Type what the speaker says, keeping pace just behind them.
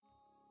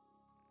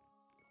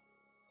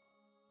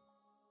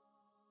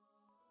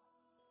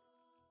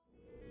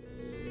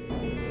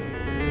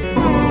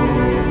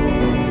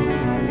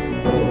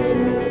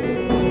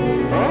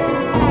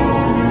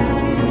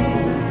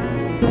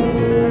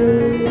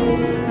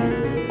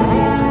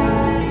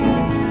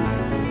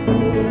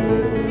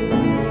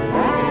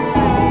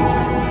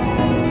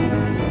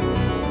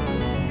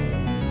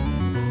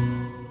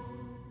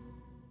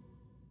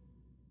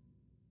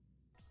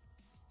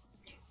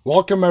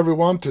Welcome,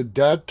 everyone, to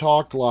Dead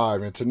Talk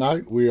Live. And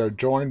tonight we are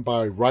joined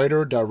by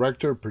writer,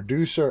 director,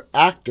 producer,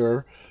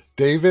 actor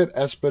David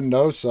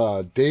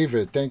Espinosa.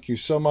 David, thank you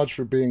so much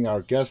for being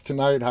our guest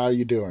tonight. How are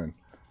you doing?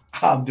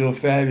 I'm doing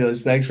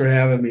fabulous. Thanks for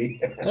having me.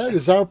 It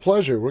is our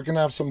pleasure. We're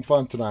gonna have some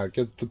fun tonight.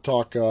 Get to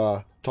talk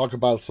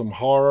about some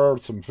horror,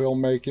 some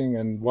filmmaking,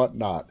 and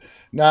whatnot.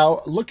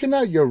 Now, looking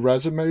at your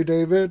resume,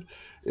 David,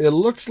 it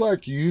looks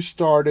like you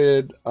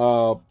started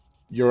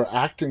your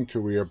acting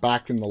career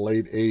back in the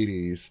late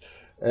 '80s,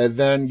 and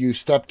then you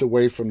stepped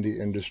away from the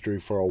industry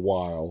for a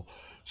while.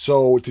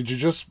 So, did you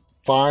just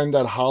find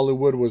that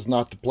Hollywood was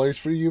not the place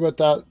for you at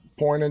that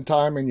point in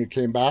time, and you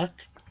came back?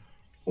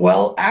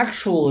 Well,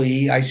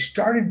 actually, I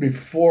started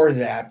before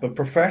that, but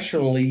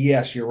professionally,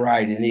 yes, you're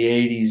right, in the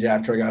 80s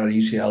after I got out of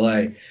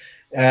UCLA.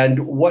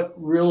 And what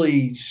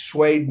really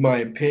swayed my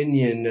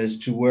opinion as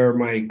to where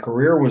my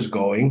career was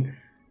going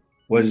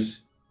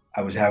was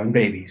I was having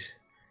babies.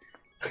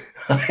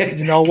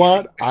 You know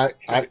what?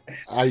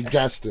 I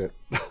guessed it.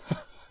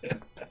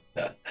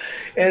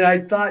 And I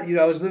thought,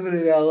 I was living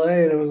in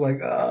LA and I was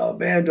like, oh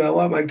man, do I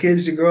want my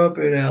kids to grow up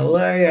in LA?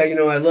 I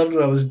loved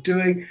what I was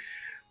doing.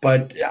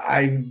 But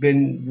I've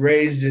been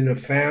raised in a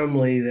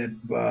family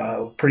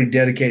that pretty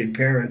dedicated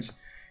parents,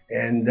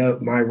 and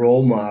my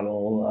role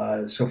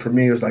model. So for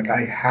me, it was like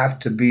I have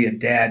to be a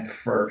dad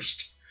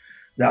first.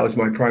 That was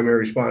my primary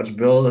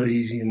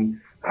responsibilities, and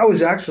I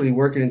was actually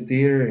working in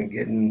theater and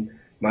getting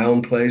my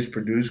own plays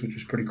produced, which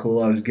was pretty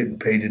cool. I was getting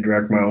paid to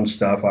direct my own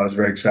stuff. I was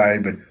very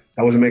excited, but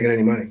I wasn't making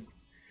any money,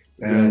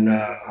 Yeah. and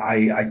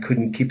I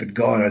couldn't keep it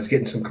going. I was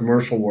getting some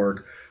commercial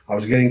work. I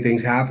was getting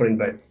things happening,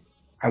 but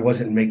I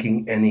wasn't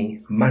making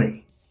any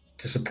money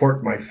to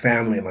support my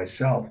family and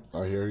myself.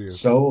 I hear you.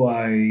 So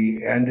I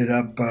ended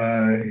up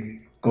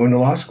going to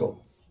law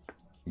school.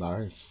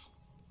 Nice.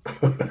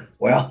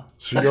 Well,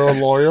 So you're a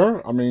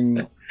lawyer? I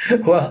mean,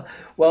 well,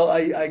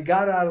 I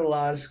got out of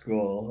law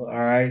school, all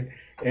right,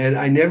 and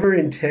I never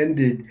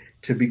intended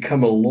to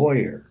become a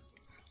lawyer.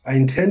 I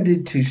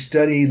intended to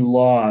study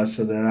law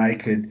so that I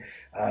could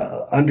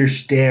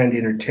understand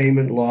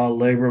entertainment law,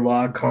 labor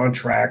law,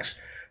 contracts,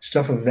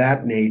 stuff of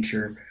that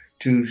nature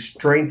to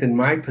strengthen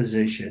my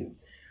position.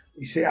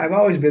 You see, I've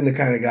always been the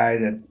kind of guy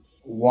that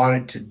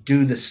wanted to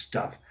do the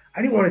stuff.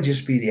 I didn't want to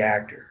just be the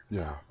actor.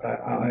 yeah,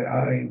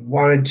 I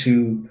wanted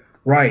to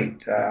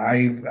write.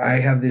 I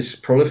have this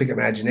prolific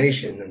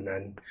imagination,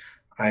 and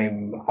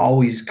I'm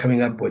always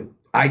coming up with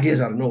ideas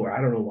out of nowhere.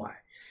 I don't know why.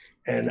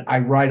 And I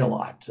write a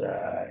lot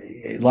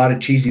of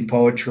cheesy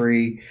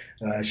poetry,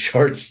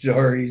 short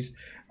stories,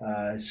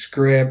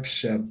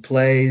 scripts,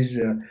 plays,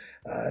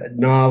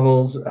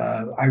 novels.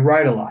 I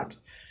write a lot.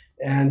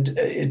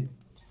 And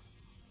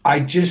I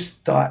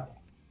just thought,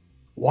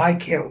 why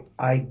can't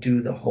I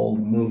do the whole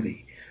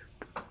movie?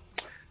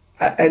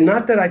 And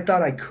not that I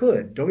thought I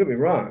could. Don't get me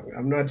wrong.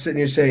 I'm not sitting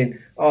here saying,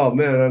 "Oh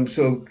man, I'm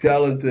so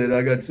talented.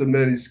 I got so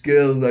many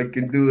skills. I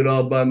can do it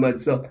all by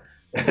myself."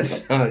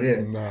 That's not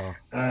it. no.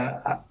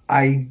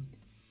 I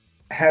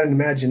had an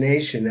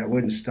imagination that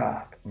wouldn't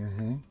stop,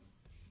 Hmm.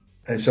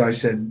 and so I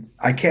said,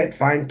 "I can't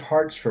find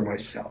parts for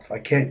myself. I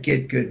can't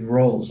get good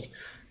roles."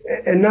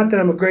 And not that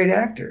I'm a great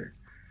actor,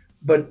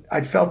 but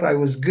I felt I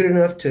was good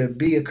enough to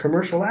be a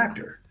commercial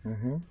actor,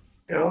 Hmm.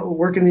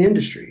 work in the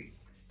industry.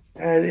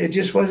 And it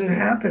just wasn't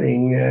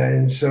happening.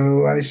 And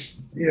so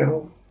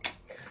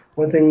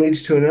one thing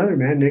leads to another,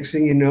 man. Next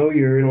thing you know,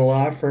 you're in a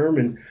law firm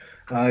and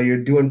you're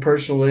doing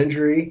personal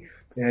injury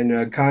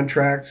and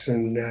contracts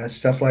and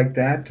stuff like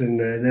that. And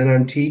then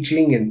I'm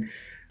teaching and,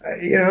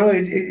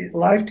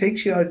 life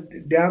takes you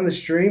down the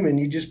stream and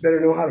you just better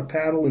know how to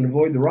paddle and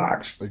avoid the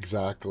rocks.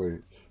 Exactly.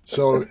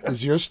 So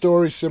is your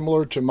story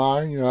similar to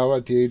mine?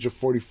 At the age of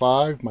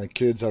 45, my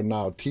kids are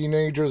now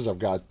teenagers. I've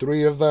got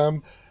three of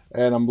them.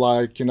 And I'm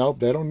like, they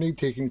don't need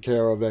taken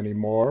care of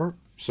anymore.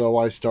 So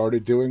I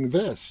started doing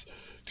this.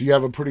 Do you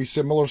have a pretty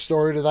similar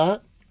story to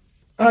that?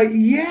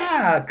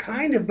 Yeah,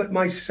 kind of. But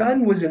my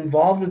son was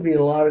involved with me in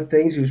a lot of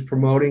things. He was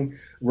promoting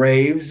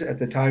raves at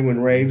the time when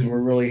raves Hmm.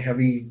 were really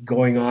heavy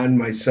going on.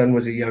 My son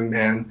was a young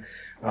man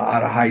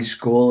out of high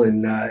school,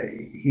 and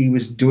he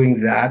was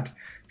doing that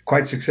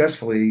quite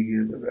successfully.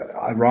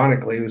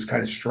 Ironically, it was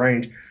kind of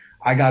strange.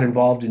 I got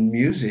involved in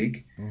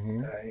music,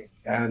 Hmm.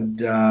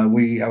 and I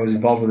was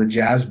involved with a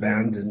jazz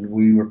band, and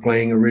we were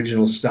playing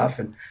original stuff.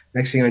 And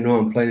next thing I know,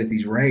 I'm playing at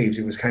these raves.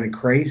 It was kind of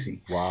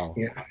crazy. Wow.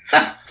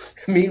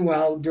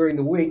 Meanwhile, during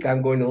the week,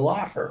 I'm going to the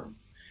law firm.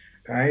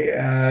 Right?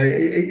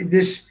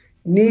 This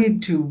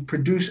need to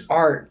produce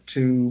art,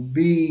 to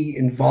be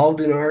involved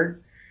in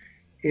art,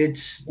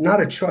 it's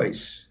not a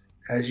choice,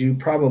 as you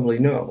probably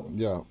know.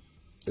 Yeah.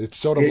 It's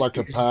sort of It like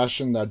a is,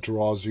 passion that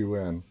draws you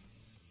in.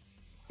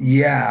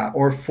 yeah,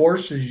 or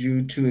forces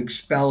you to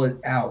expel it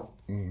out.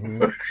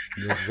 Hmm.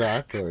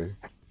 Exactly.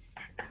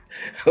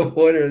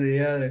 One or the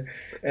other.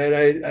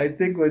 And I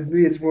think with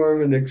me, it's more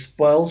of an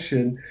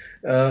expulsion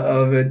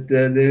of it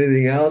than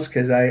anything else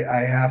because I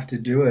have to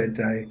do it.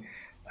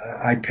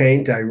 I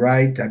paint, I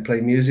write, I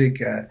play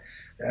music,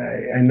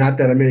 and not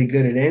that I'm any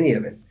good at any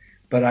of it,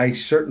 but I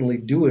certainly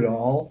do it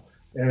all.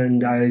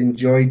 and I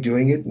enjoy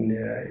doing it.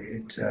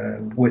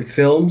 And with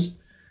films,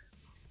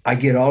 I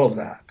get all of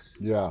that.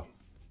 Yeah.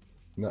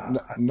 Uh,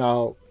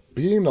 Now,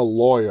 being a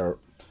lawyer,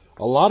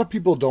 a lot of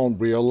people don't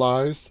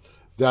realize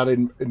that,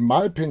 in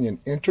my opinion,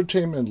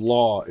 entertainment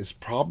law is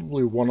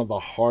probably one of the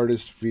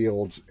hardest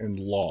fields in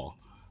law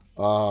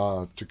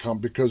to come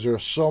because there are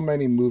so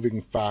many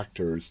moving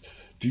factors.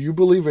 Do you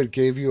believe it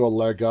gave you a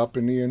leg up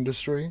in the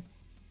industry?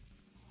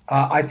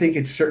 I think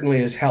it certainly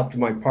has helped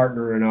my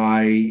partner and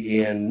I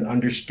in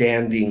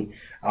understanding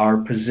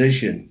our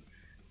position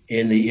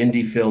in the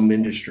indie film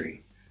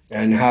industry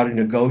and how to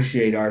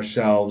negotiate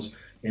ourselves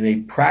in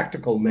a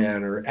practical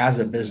manner as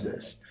a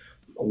business.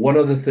 One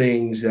of the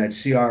things that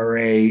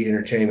CRA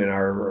Entertainment,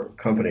 our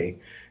company,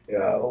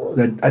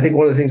 that I think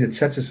one of the things that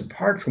sets us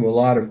apart from a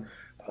lot of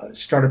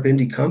startup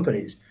indie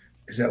companies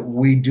is that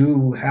we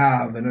do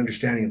have an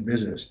understanding of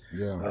business.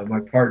 Yeah. My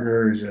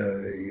partner is,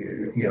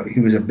 he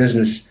was a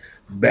business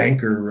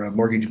banker, a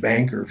mortgage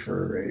banker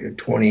for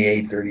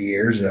 28, 30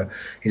 years.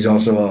 He's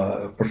also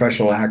a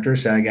professional actor,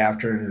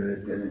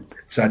 SAG-AFTRA,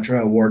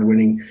 etc.,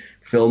 award-winning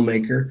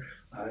filmmaker.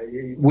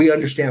 We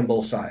understand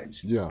both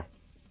sides, Yeah.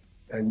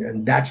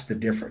 and that's the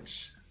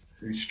difference,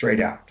 straight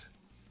out.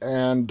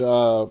 And,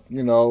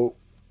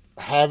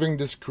 having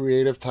this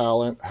creative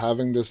talent,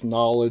 having this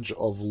knowledge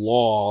of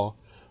law,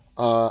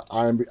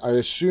 I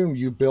assume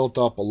you built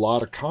up a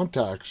lot of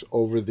contacts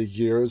over the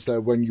years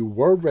that when you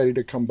were ready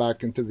to come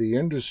back into the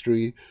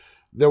industry,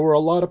 there were a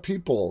lot of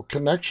people,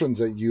 connections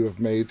that you have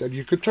made that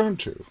you could turn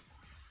to.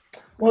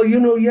 Well,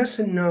 yes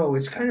and no.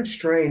 It's kind of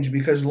strange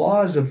because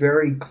law is a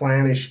very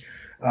clannish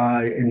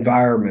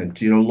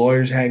environment.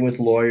 Lawyers hang with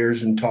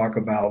lawyers and talk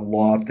about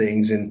law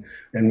things and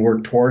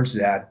work towards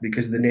that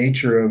because the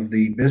nature of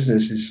the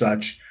business is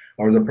such,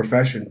 or the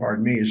profession,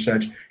 pardon me, is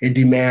such, it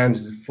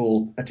demands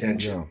full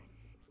attention. Yeah.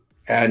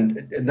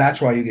 And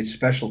that's why you get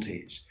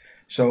specialties.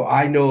 So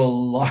I know a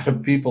lot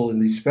of people in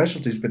these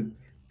specialties, but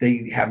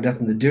they have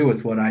nothing to do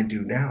with what I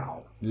do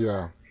now.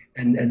 Yeah.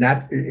 And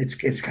that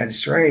it's kind of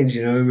strange,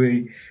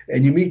 and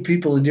you meet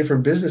people in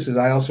different businesses.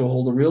 I also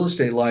hold a real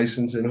estate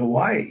license in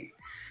Hawaii.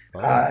 Oh.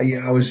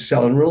 I was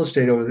selling real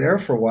estate over there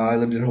for a while. I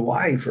lived in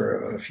Hawaii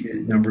for a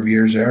few number of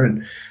years there,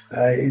 and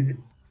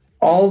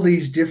all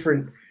these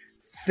different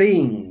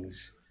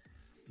things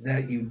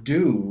that you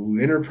do,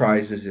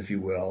 enterprises, if you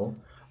will,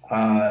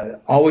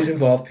 always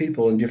involve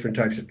people and different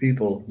types of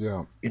people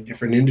Yeah. in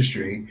different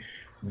industry.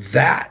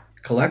 That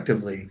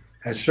collectively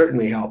has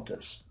certainly helped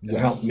us and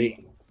helped Yes.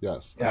 me.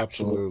 Yes.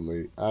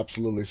 Absolutely. Absolutely.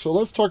 Absolutely. So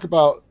let's talk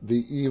about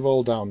The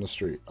Evil Down the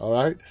Street. All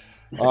right.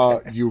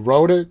 You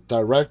wrote it,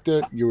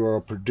 directed, you were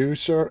a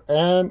producer,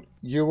 and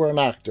you were an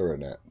actor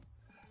in it.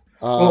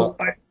 Uh, Well,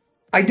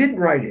 I didn't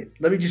write it.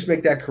 Let me just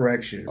make that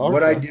correction.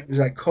 What I okay. did was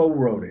I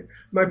co-wrote it.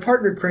 My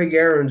partner Craig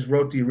Aarons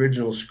wrote the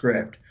original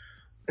script.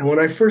 And when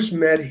I first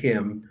met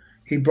him,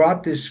 he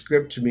brought this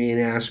script to me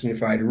and asked me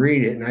if I'd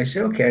read it. And I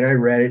said, okay. And I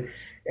read it.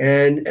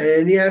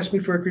 And he asked me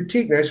for a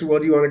critique. And I said, well,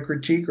 do you want a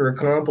critique or a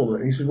compliment?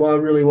 And he said, well, I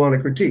really want a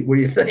critique. What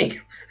do you think?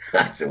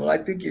 I said, well, I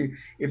think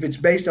if it's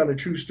based on a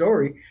true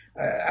story,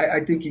 I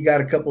think you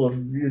got a couple of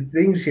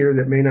things here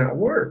that may not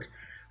work.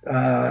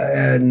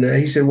 And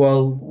he said,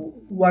 well,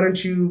 why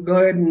don't you go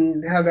ahead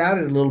and have at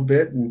it a little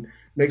bit and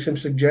make some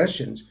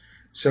suggestions?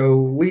 So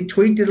we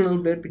tweaked it a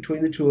little bit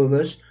between the two of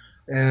us.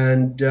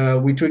 And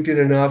we tweaked it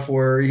enough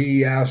where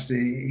he asked,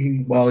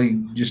 he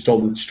just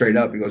told him straight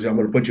up. He goes, I'm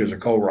going to put you as a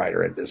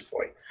co-writer at this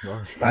point.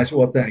 I said,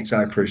 well, thanks.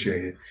 I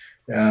appreciate it.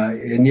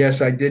 And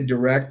yes, I did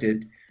direct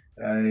it.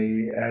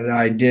 And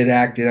I did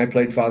act it. I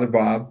played Father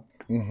Bob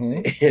Mm-hmm.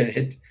 in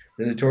it,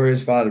 the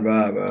notorious Father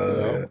Bob.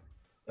 Yeah.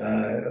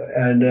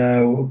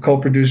 And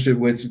co-produced it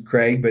with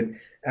Craig. But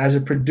as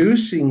a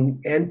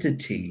producing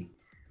entity,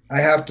 I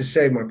have to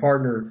say my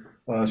partner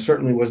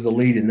certainly was the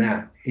lead in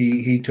that.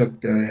 He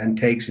took and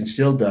takes and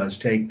still does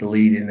take the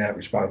lead in that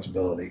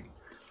responsibility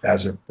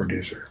as a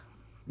producer.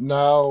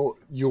 Now,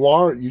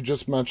 you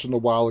just mentioned a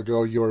while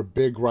ago, you're a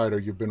big writer.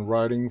 You've been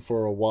writing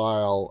for a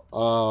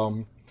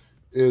while.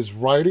 Is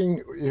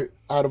writing,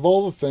 out of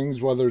all the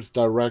things, whether it's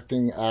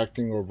directing,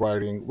 acting, or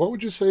writing, what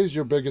would you say is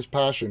your biggest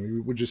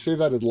passion? Would you say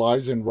that it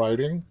lies in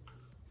writing?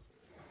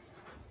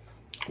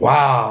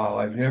 Wow,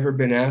 I've never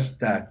been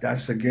asked that.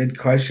 That's a good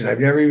question. I've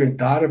never even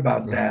thought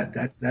about that.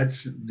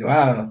 That's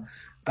wow.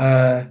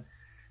 Uh,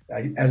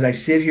 as I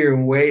sit here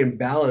and weigh and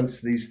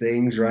balance these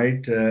things,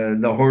 right?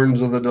 The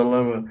horns of the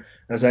dilemma.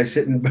 As I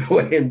sit and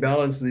weigh and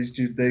balance these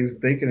two things,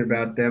 thinking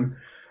about them.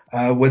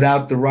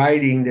 Without the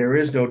writing, there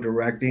is no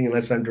directing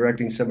unless I'm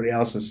directing somebody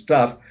else's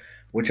stuff,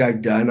 which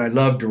I've done. I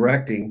love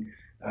directing.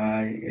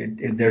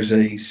 There's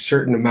a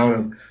certain amount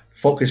of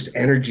focused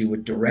energy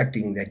with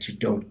directing that you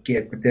don't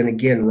get. But then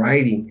again,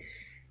 writing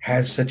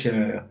has such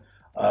a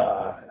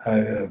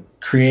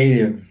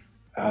creative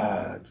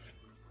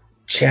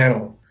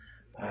channel.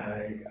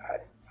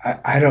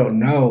 I don't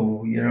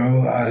know,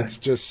 It's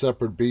just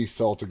separate beasts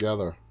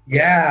altogether.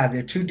 yeah,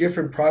 they're two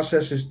different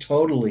processes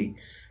totally,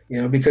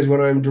 because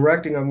when I'm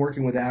directing, I'm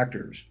working with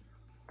actors.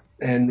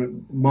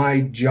 And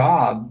my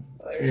job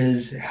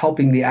is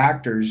helping the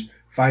actors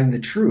find the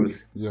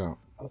truth Yeah.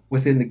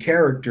 within the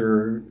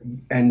character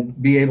and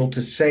be able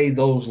to say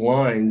those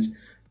lines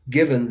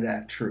given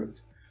that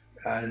truth.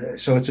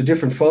 So it's a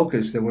different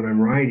focus than when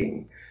I'm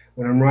writing.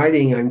 When I'm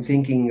writing, I'm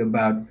thinking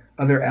about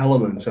other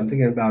elements. I'm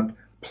thinking about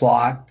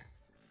plot.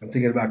 I'm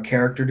thinking about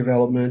character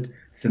development,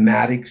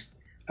 thematic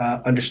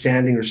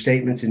understanding or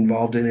statements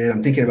involved in it.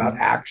 I'm thinking about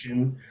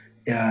action,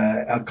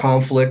 a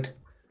conflict,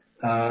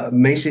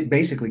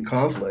 basically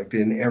conflict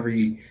in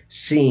every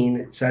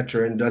scene,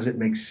 etc. And does it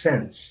make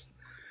sense?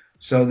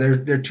 So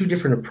there are two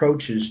different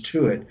approaches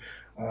to it.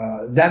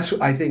 That's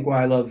I think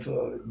why I love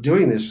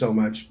doing this so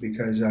much,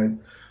 because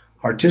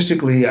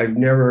artistically I've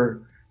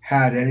never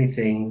had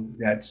anything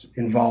that's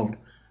involved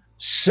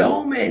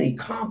so many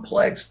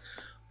complex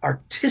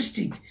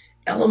artistic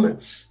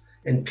elements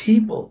and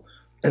people.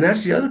 And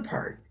that's the other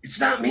part. It's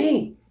not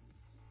me.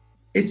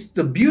 It's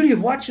the beauty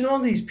of watching all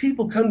these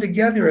people come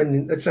together,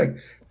 and it's like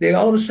they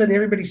all of a sudden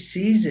everybody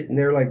sees it and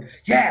they're like,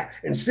 yeah,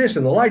 and it's this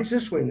and the lights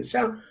this way and the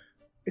sound.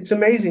 It's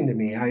amazing to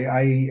me.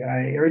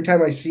 I every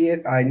time I see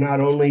it, I not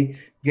only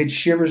get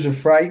shivers of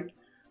fright,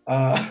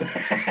 uh,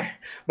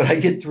 but I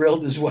get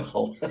thrilled as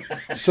well.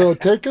 So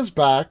take us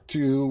back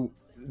to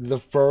the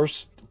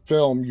first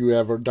film you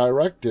ever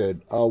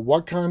directed.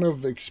 What kind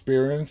of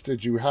experience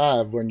did you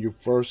have when you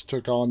first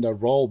took on that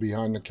role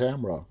behind the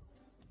camera?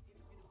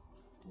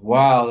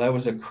 Wow, that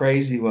was a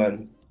crazy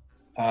one.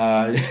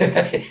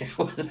 It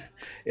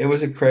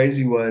was a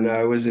crazy one.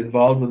 I was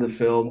involved with a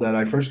film that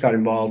I first got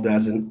involved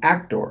as an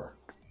actor.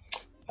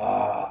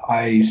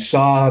 I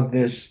saw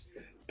this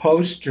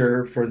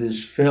poster for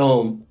this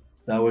film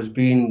that was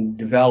being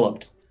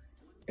developed,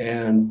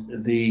 and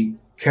the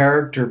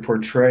character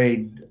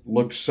portrayed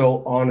looked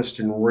so honest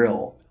and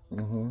real.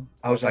 Mm-hmm.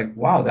 I was like,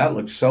 wow, that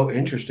looks so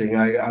interesting.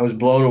 I was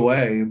blown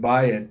away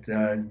by it,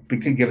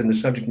 given the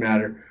subject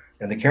matter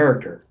and the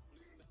character.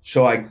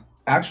 So I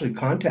actually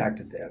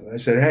contacted them. I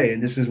said, hey,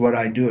 this is what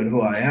I do and who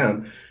I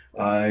am.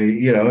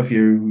 If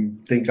you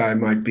think I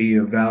might be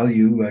of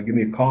value, give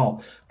me a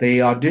call. They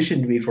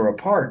auditioned me for a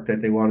part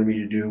that they wanted me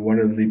to do, one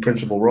of the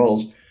principal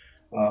roles.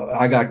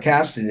 I got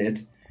cast in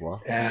it.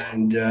 Wow.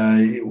 And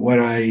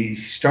when I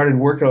started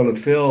working on the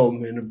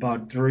film in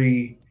about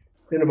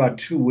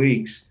 2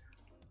 weeks,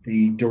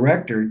 the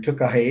director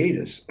took a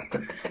hiatus.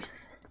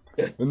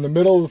 In the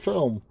middle of the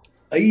film.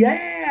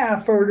 Yeah,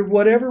 for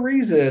whatever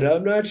reason,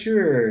 I'm not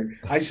sure.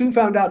 I soon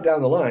found out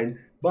down the line,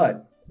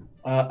 but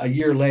a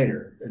year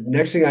later,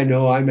 next thing I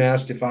know, I'm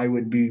asked if I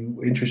would be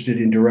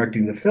interested in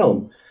directing the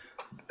film.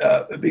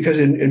 Because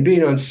in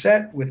being on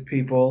set with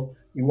people,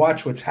 you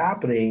watch what's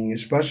happening,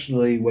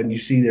 especially when you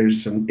see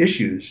there's some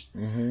issues.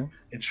 Mm-hmm.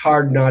 It's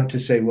hard not to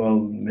say, well,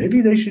 maybe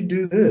they should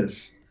do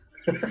this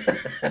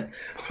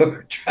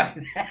or try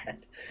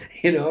that.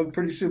 And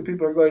pretty soon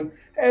people are going,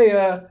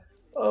 hey,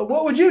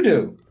 what would you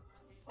do?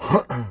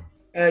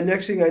 And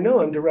next thing I know,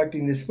 I'm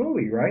directing this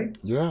movie, right?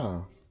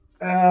 Yeah.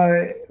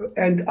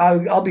 And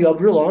I'll be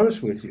real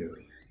honest with you.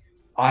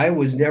 I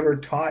was never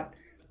taught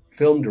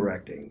film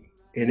directing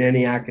in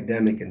any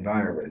academic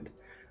environment.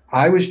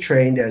 I was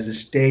trained as a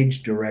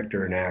stage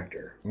director and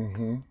actor.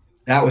 Mm-hmm.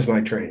 That was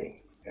my training,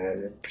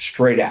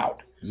 straight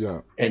out.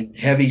 Yeah. And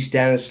heavy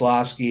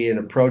Stanislavski and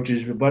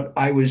approaches. But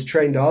I was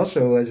trained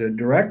also as a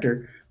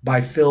director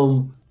by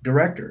film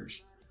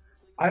directors.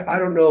 I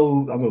don't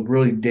know, I'm going to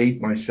really date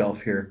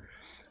myself here.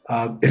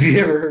 Have you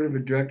ever heard of a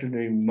director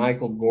named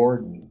Michael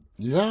Gordon?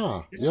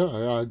 Yeah,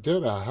 I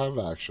did. I have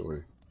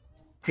actually.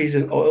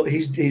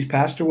 He's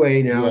passed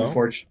away now, Yeah.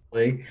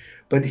 unfortunately,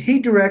 but he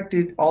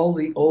directed all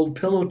the old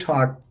Pillow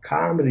Talk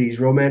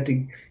comedies,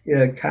 romantic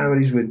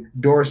comedies with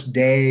Doris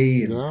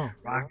Day and Yeah.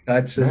 Rock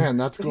Hudson. Man,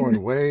 that's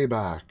going way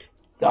back.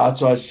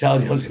 That's what I was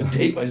telling you. I was going to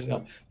date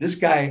myself. This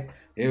guy,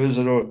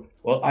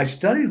 I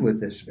studied with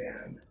this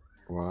man.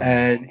 Wow.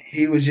 And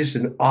he was just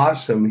an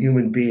awesome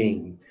human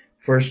being,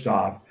 first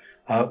off,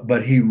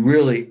 but he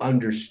really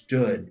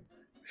understood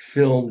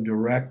film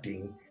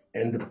directing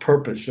and the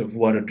purpose of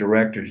what a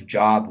director's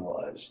job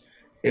was.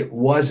 It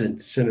wasn't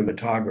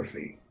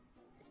cinematography.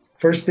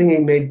 First thing he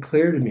made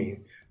clear to me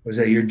was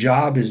that your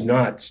job is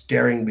not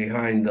staring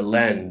behind the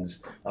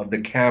lens of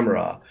the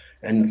camera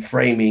and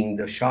framing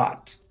the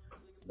shot.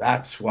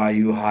 That's why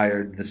you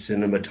hired the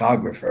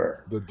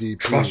cinematographer. The DP.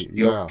 Trust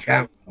your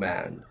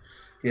cameraman.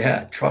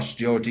 Yeah,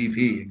 trust your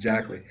DP,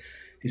 exactly.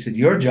 He said,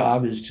 your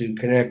job is to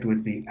connect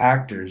with the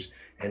actors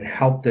and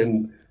help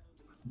them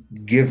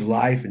give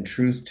life and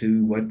truth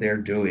to what they're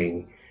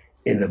doing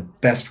in the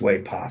best way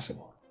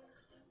possible.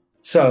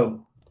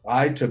 So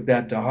I took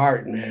that to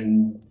heart, and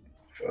then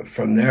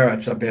from there,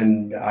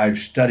 I've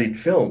studied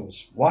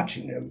films,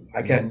 watching them.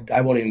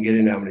 I won't even get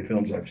into how many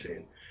films I've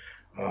seen.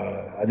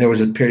 There was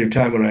a period of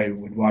time when I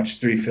would watch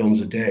 3 films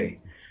a day.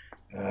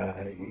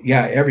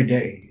 Every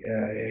day.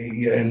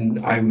 And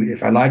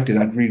if I liked it,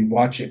 I'd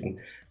rewatch it and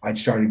I'd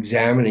start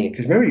examining it.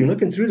 Because remember, you're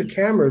looking through the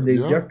camera, the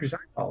director's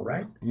eyeball,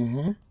 right?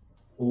 Mm-hmm.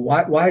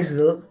 Why is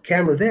the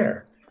camera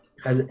there,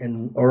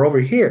 or over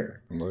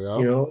here,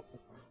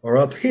 or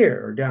up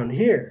here or down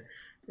here?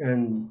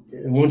 And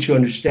once you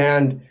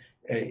understand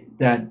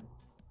that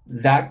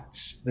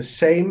that's the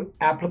same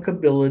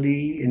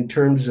applicability in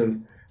terms of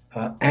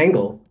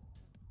angle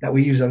that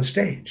we use on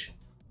stage.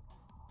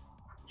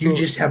 You So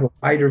just have a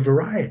wider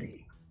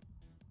variety.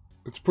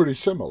 it's pretty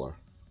similar.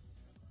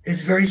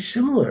 It's very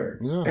similar.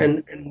 Yeah.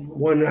 And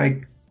when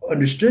I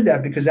understood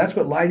that, because that's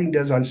what lighting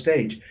does on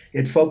stage,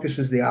 it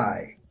focuses the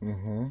eye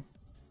Mm-hmm.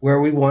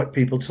 where we want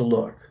people to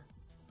look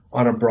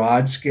on a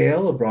broad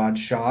scale, a broad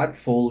shot,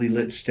 fully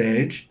lit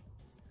stage,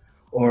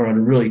 or on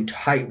a really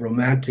tight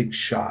romantic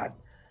shot,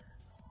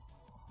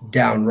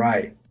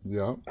 downright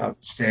Yeah.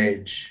 out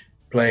stage,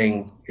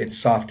 playing it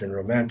soft and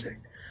romantic.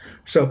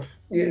 So,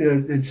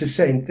 it's the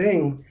same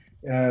thing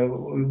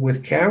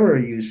with camera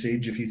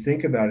usage, if you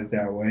think about it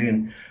that way.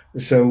 And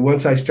so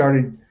once I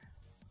started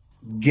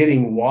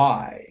getting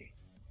why,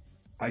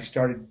 I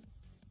started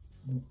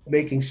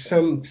making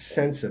some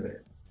sense of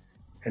it.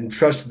 And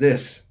trust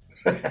this,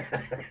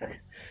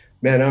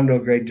 man, I'm no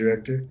great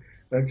director.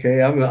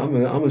 Okay, I'm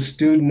a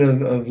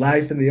student of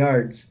life and the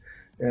arts,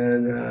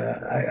 and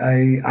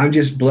I'm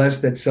just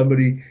blessed that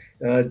somebody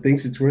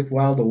thinks it's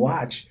worthwhile to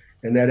watch,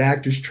 and that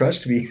actors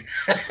trust me.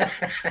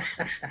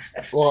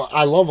 Well,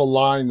 I love a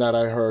line that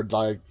I heard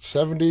like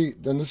 70,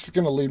 and this is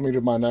going to lead me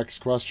to my next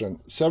question.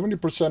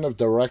 70% of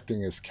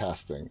directing is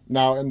casting.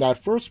 Now, in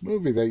that first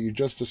movie that you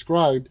just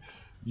described,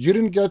 you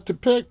didn't get to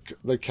pick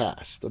the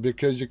cast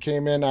because you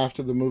came in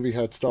after the movie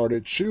had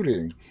started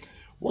shooting.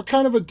 What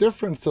kind of a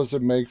difference does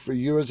it make for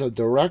you as a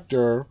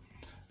director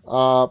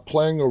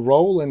playing a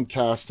role in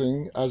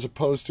casting as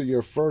opposed to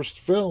your first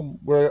film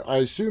where I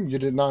assume you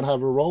did not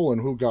have a role in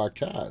who got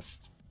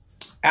cast?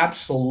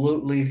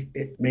 Absolutely,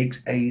 it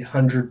makes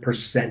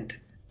 100%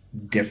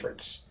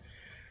 difference.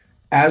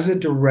 As a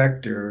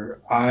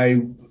director,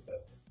 I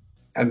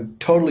am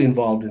totally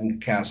involved in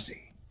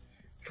casting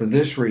for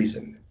this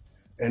reason,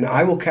 and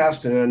I will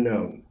cast an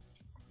unknown.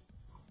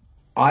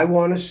 I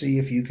want to see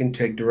if you can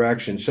take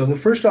direction. So the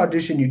first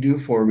audition you do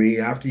for me,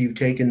 after you've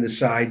taken the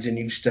sides and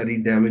you've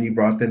studied them and you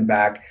brought them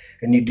back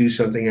and you do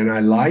something and I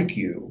like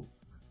you,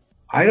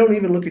 I don't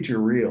even look at your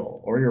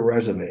reel or your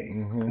resume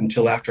Mm-hmm.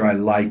 until after I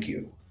like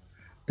you.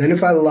 Then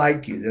if I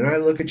like you, then I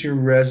look at your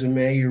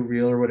resume, your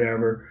reel or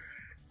whatever,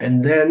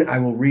 and then I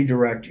will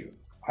redirect you.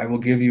 I will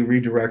give you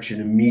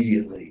redirection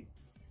immediately.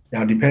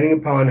 Now, depending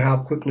upon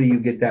how quickly you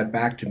get that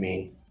back to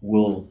me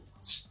will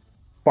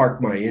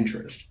spark my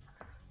interest.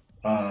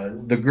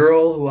 The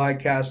girl who I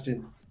cast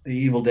in The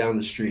Evil Down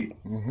the Street,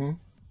 Mm-hmm.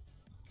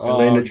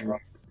 Elena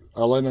Gerard.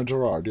 Elena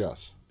Gerard,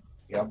 yes,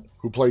 Yep.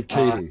 who played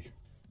Katie.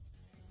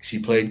 She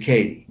played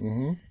Katie.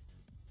 Mm-hmm.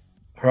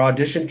 Her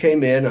audition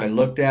came in. I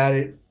looked at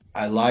it.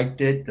 I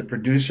liked it. The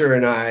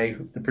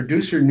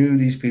producer knew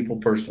these people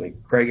personally.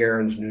 Craig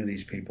Ahrens knew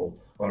these people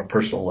on a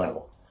personal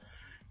level.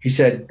 He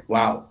said,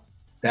 wow,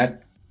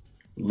 that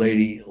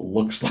lady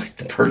looks like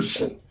the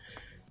person.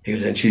 He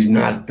goes, and she's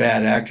not a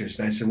bad actress.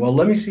 And I said, well,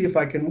 let me see if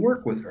I can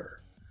work with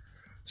her.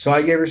 So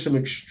I gave her some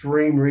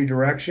extreme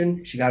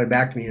redirection. She got it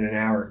back to me in an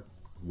hour.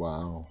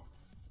 Wow.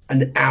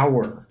 An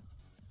hour.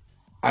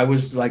 I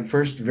was like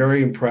first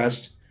very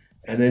impressed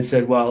and then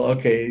said, well,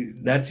 okay,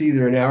 that's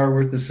either an hour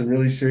worth of some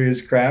really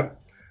serious crap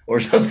or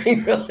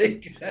something really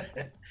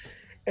good.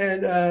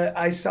 And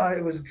I saw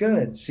it was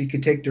good. She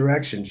could take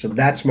direction. So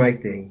that's my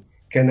thing.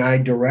 Can I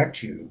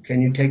direct you?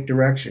 Can you take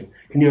direction?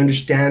 Can you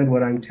understand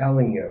what I'm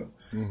telling you?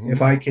 Mm-hmm.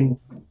 If I can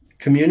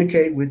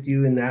communicate with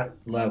you in that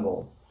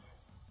level,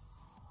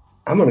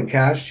 I'm going to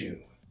cast you.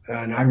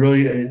 And I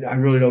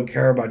really don't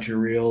care about your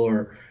reel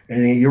or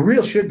anything. Your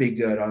reel should be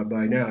good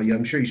by now.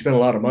 I'm sure you spent a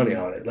lot of money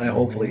on it.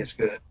 Hopefully it's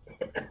good.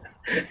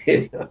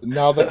 Yeah.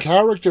 Now, the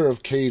character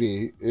of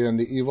Katie in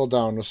The Evil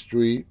Down the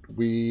Street,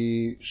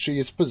 she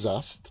is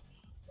possessed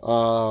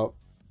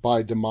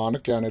by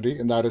demonic entity,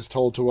 and that is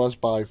told to us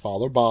by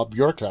Father Bob,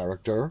 your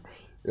character,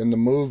 in the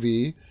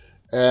movie.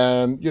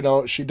 And,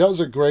 she does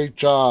a great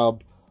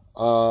job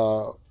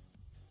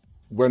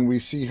when we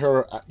see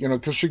her,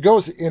 because she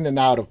goes in and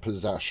out of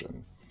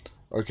possession.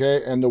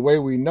 Okay? And the way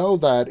we know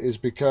that is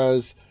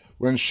because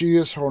when she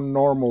is her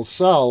normal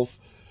self,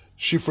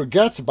 she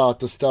forgets about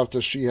the stuff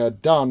that she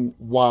had done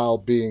while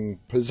being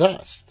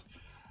possessed.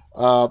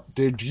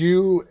 Did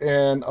you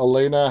and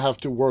Elena have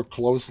to work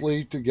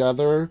closely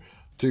together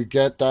to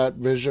get that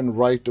vision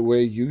right the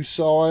way you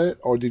saw it?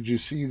 Or did you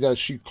see that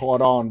she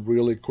caught on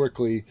really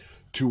quickly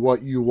to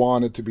what you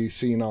wanted to be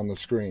seen on the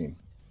screen?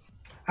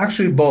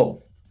 Actually,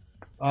 both.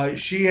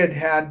 She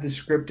had the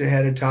script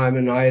ahead of time,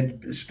 and I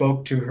had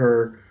spoke to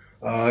her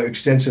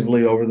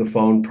extensively over the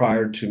phone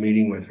prior to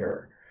meeting with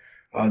her.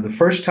 The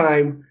first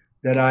time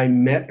that I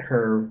met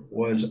her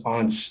was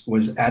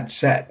at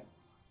set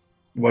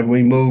when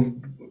we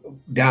moved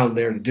down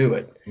there to do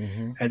it.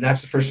 Mm-hmm. And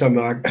that's the first time,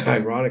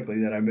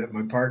 ironically, that I met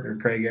my partner,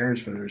 Craig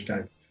Ahrens, for the first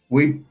time.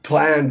 We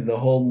planned the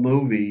whole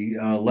movie,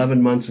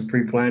 11 months of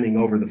pre-planning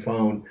over the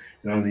phone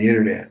and on the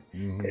internet.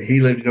 Mm-hmm.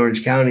 He lived in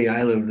Orange County.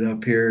 I lived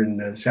up here in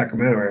the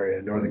Sacramento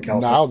area, Northern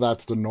California. Now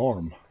that's the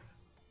norm.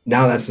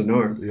 Now that's the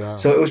norm. Yeah.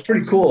 So it was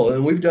pretty cool.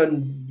 And we've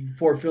done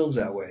 4 films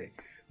that way.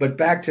 But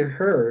back to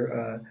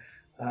her,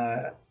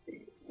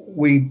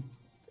 we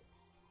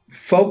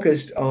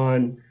focused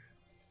on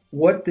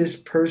what this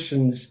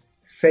person's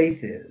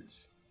faith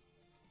is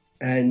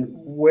and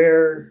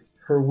where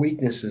her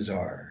weaknesses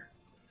are.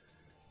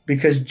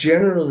 Because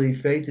generally,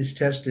 faith is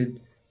tested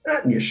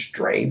not in your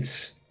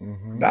strengths,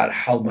 about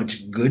how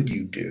much good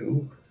you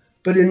do,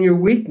 but in your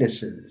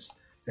weaknesses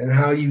and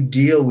how you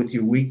deal with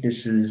your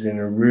weaknesses in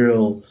a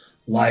real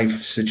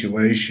life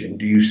situation.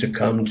 Do you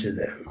succumb to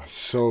them? I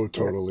so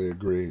totally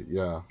agree.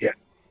 Yeah.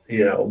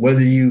 Yeah.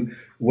 Whether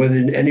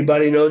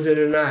anybody knows it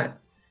or not,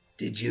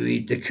 did you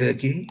eat the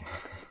cookie?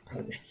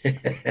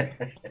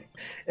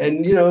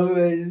 And,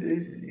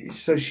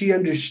 so she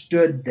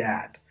understood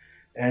that.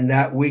 And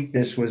that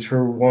weakness was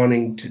her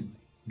wanting to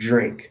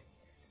drink.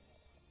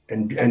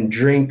 And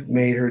drink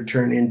made her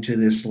turn into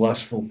this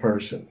lustful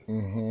person.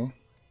 Mm-hmm.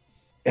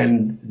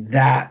 And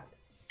that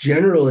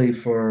generally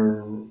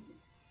for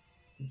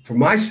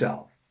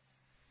myself,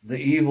 the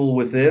evil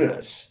within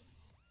us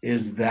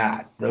is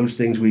those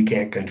things we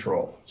can't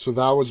control. So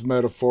that was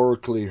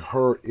metaphorically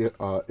her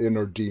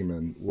inner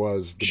demon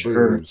was the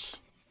Sure. booze.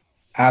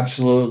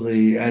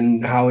 Absolutely.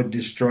 And how it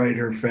destroyed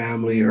her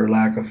family, her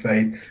lack of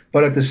faith.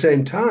 But at the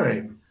same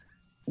time,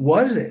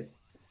 was it?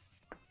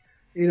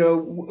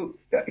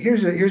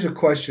 Here's a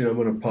question I'm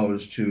going to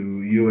pose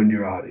to you and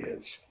your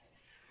audience.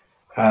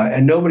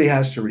 And nobody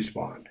has to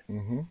respond.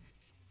 Mm-hmm.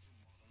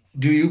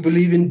 Do you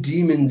believe in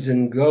demons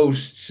and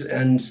ghosts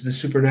and the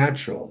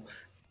supernatural?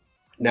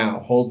 Now,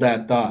 hold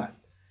that thought.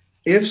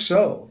 If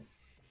so,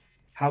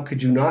 how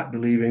could you not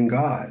believe in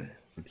God?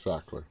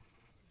 Exactly.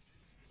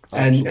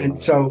 And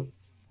so,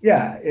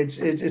 yeah,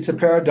 it's a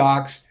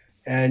paradox,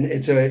 and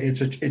it's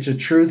a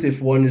truth.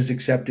 If one is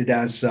accepted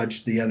as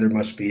such, the other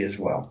must be as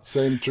well.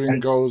 Same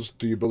thing goes,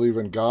 do you believe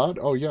in God?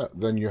 Oh, yeah.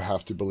 Then you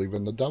have to believe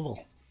in the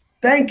devil.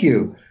 Thank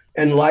you.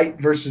 And light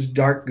versus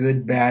dark,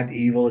 good, bad,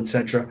 evil,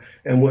 etc.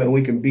 And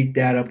we can beat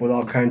that up with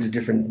all kinds of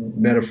different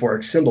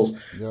metaphoric symbols.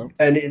 Yeah.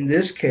 And in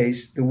this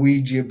case, the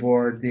Ouija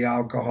board, the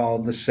alcohol,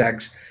 the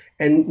sex,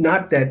 and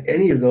not that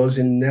any of those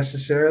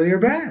necessarily are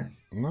bad.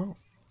 No.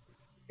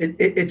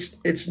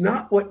 It's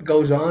not what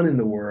goes on in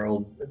the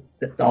world,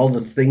 all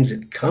the things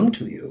that come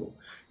to you.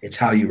 It's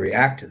how you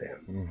react to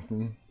them.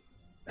 Mm-hmm.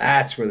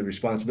 That's where the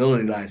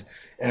responsibility lies.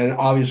 And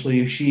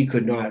obviously, she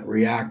could not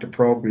react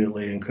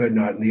appropriately and could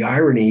not. And the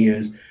irony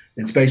is,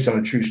 it's based on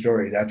a true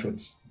story. That's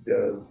what's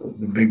the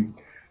big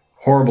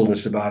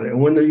horribleness about it.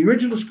 And when the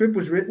original script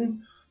was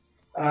written,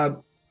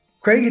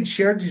 Craig had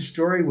shared his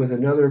story with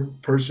another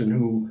person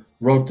who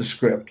wrote the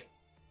script.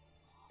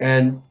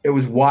 And it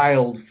was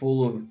wild,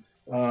 full of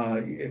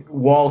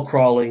wall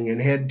crawling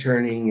and head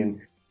turning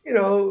and,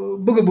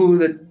 boogaboo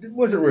that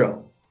wasn't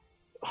real.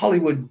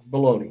 Hollywood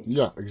baloney.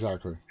 Yeah,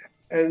 exactly.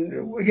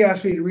 And he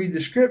asked me to read the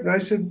script,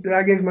 and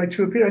I gave my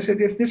true opinion. I said,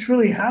 if this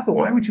really happened,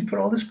 why would you put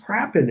all this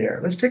crap in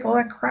there? Let's take all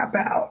that crap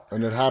out.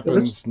 And it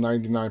happens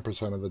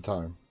 99% of the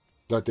time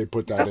that they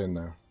put that in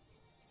there.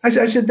 I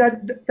said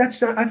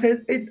that's not. I think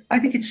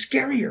it's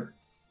scarier.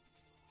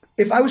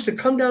 If I was to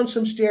come down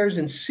some stairs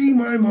and see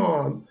my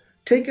mom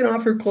taking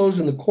off her clothes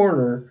in the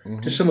corner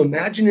to some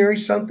imaginary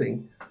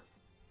something,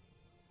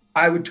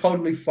 I would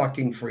totally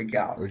fucking freak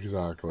out.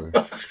 Exactly.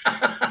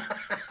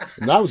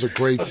 And that was a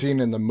great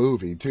scene in the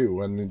movie too,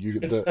 when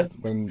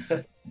when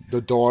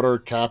the daughter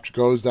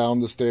goes down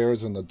the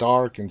stairs in the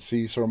dark and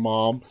sees her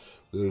mom.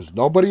 There's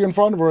nobody in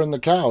front of her in the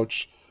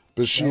couch,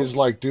 but she is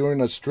like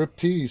doing a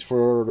striptease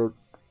for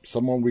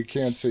someone we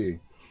can't see.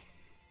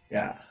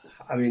 Yeah,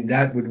 I mean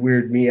that would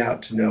weird me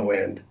out to no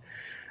end.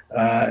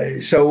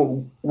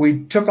 So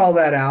we took all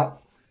that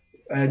out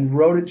and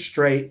wrote it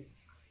straight,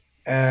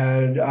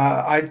 and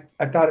I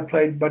thought it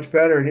played much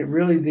better. And it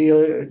really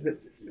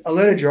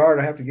Elena Gerard,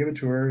 I have to give it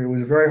to her. It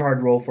was a very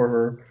hard role for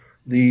her.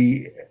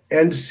 The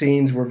end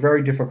scenes were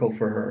very difficult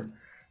for her,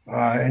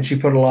 and she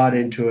put a lot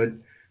into it.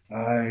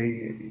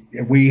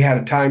 We had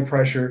a time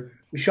pressure.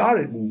 We shot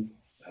it in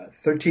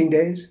 13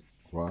 days.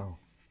 Wow.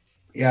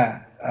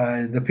 Yeah.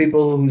 The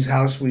people whose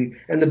house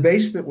and the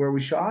basement where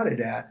we shot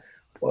it at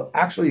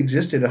actually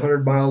existed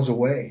 100 miles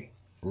away.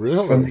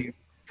 Really?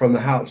 From the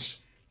house.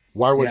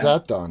 Why was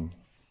that done?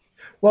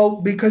 Well,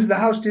 because the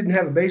house didn't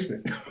have a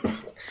basement.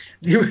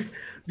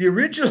 The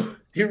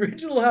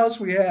original house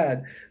we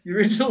had, the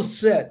original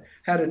set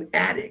had an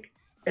attic,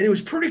 and it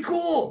was pretty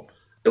cool.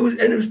 It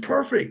was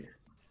perfect.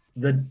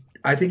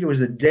 I think it was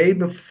the day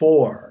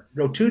before,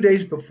 2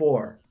 days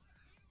before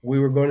we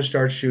were going to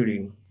start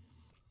shooting.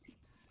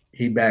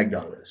 He bagged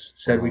on us,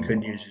 said we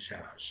couldn't use his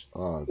house.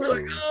 Oh, we're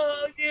like,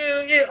 oh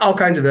yeah, all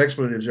kinds of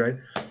expletives, right?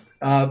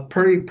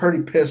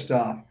 Pretty pissed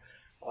off.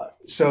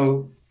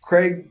 So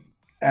Craig,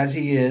 as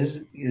he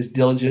is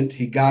diligent.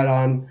 He got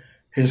on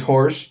his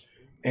horse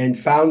and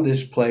found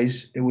this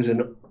place. It was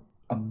an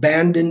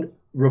abandoned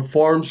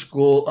reform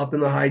school up in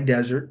the high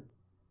desert,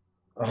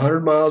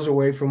 100 miles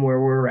away from where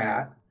we're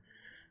at.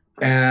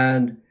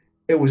 And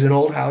it was an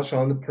old house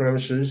on the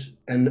premises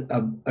and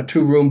a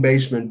 2-room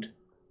basement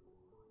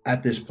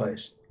at this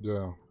place.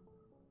 Yeah.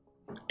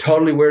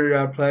 Totally weirded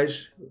out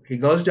place. He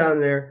goes down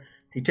there.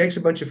 He takes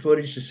a bunch of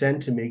footage to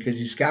send to me because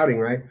he's scouting,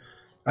 right?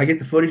 I get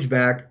the footage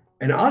back,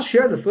 and I'll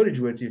share the footage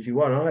with you if you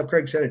want. I'll have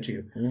Craig send it to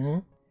you. Mm-hmm.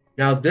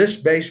 Now, this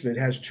basement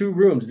has 2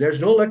 rooms.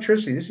 There's no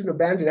electricity. This is an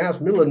abandoned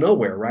house, middle of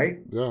nowhere, right?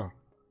 Yeah.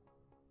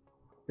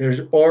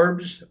 There's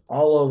orbs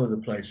all over the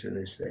place in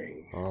this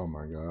thing. Oh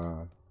my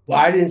God. Well,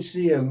 I didn't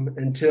see him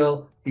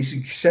until he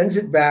sends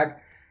it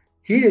back.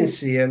 He didn't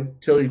see him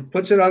till he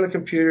puts it on the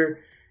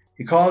computer.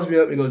 He calls me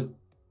up and he goes,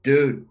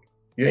 "Dude,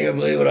 you ain't gonna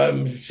believe what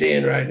I'm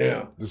seeing right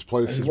now." This I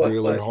place said, is "What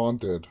really place?"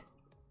 haunted.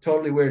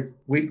 Totally weird.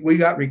 We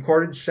got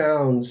recorded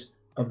sounds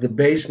of the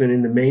basement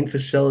in the main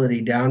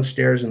facility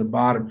downstairs in the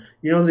bottom.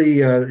 You know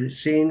the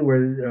scene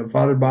where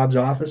Father Bob's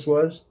office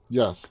was?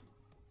 Yes.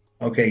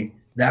 Okay,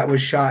 that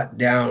was shot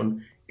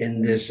down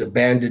in this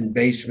abandoned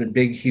basement,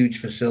 big, huge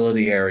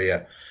facility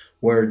area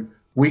where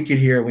we could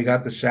hear, we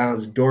got the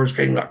sounds, doors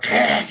came like,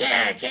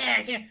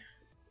 the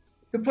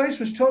place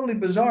was totally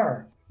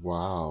bizarre.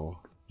 Wow.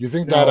 You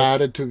think that Now,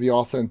 added to the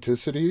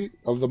authenticity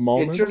of the it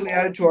moments? certainly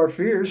added to our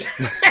fears.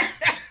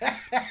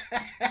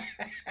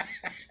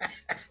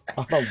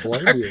 I don't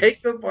blame Our you.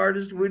 makeup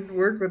artist wouldn't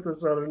work with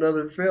us on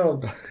another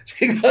film.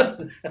 She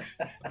goes,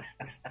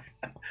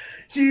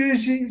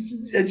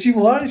 she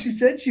wanted, she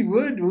said she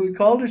would. When we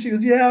called her, she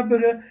goes, "Yeah,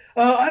 but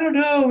I don't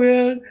know,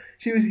 man."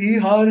 She was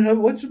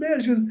hee-hawing. "What's the matter?"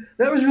 She goes,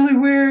 "That was really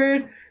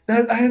weird.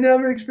 That I had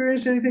never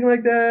experienced anything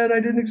like that. I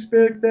didn't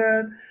expect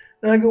that."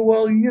 And I go,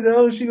 "Well,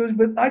 she goes,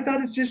 "But I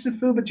thought it's just a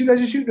film, but you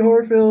guys are shooting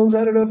horror films.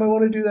 I don't know if I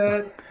want to do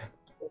that."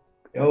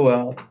 Oh,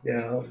 well,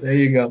 there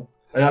you go.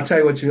 And I'll tell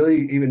you what's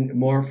really even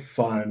more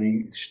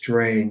funny,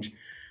 strange.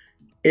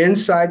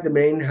 Inside the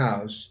main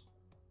house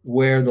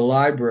where the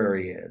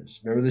library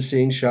is, remember the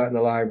scene shot in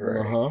the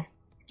library? Uh-huh.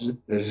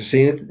 There's a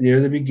scene near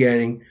the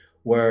beginning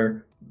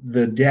where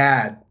the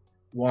dad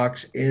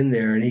walks in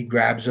there and he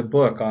grabs a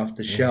book off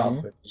the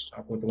shelf and he's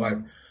talking with the wife.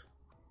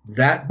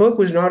 That book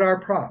was not our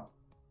prop.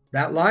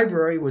 That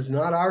library was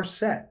not our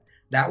set.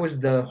 That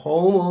was the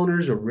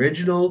homeowner's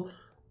original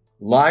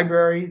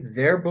library,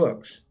 their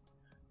books.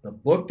 The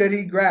book that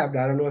he grabbed,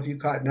 I don't know if you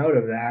caught note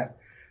of that,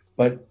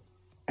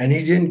 and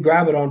he didn't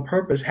grab it on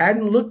purpose,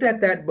 hadn't looked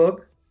at that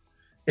book.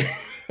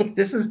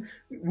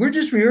 We're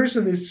just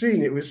rehearsing this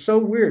scene. It was so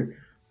weird.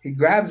 He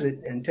grabs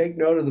it, and take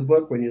note of the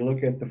book when you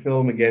look at the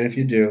film again, if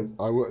you do.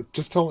 I would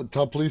just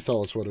please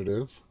tell us what it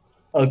is.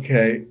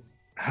 Okay.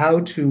 How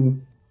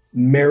to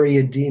Marry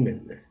a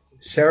Demon.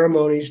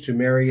 Ceremonies to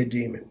Marry a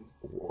Demon.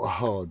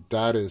 Wow,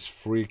 that is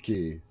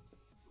freaky.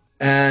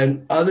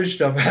 And other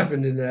stuff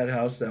happened in that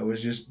house that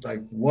was just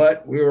like,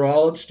 what? We were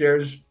all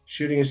upstairs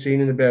shooting a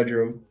scene in the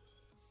bedroom,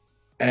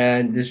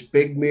 and this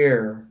big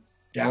mirror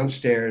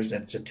downstairs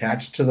that's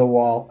attached to the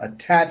wall,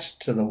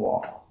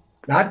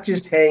 not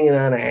just hanging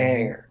on a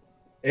hanger.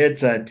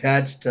 It's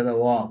attached to the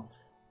wall.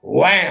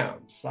 Wham!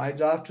 Slides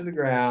off to the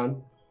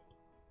ground.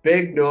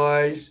 Big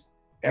noise.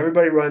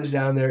 Everybody runs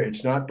down there.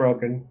 It's not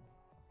broken.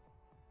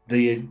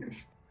 The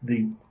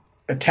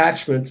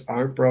attachments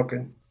aren't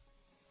broken.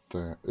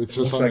 It's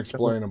just Looks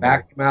unexplainable. Like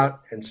backed them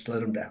out and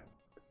slid them down.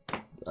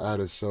 That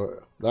is.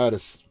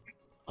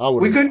 I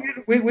would. We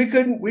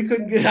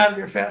couldn't get out of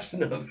there fast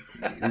enough.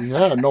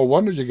 Yeah, no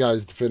wonder you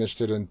guys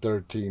finished it in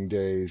 13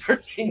 days.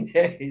 13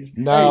 days.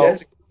 Now, Hey,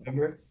 that's a good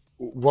number.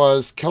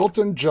 was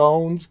Kelton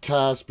Jones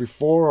cast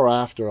before or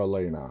after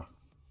Elena,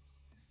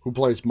 who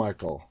plays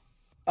Michael?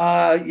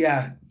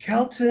 Yeah,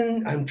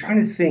 Kelton. I'm trying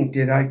to think.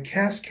 Did I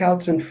cast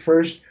Kelton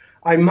first?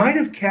 I might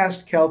have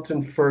cast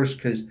Kelton first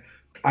because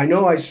I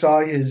know I saw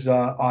his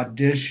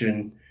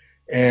audition,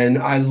 and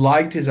I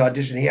liked his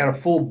audition. He had a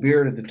full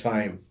beard at the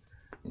time,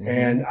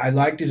 and I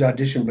liked his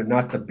audition, but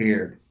not the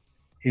beard.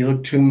 He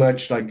looked too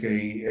much like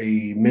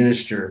a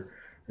minister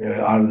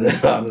out of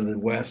the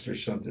West or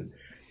something.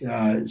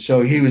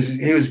 So he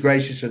was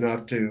gracious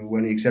enough to,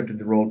 when he accepted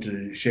the role,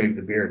 to shave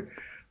the beard.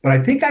 But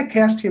I think I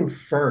cast him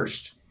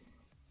first.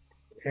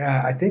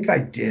 Yeah, I think I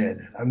did.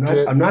 I'm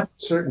not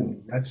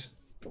certain.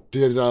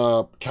 Did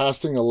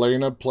casting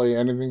Elena play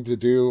anything to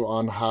do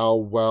on how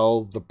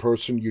well the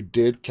person you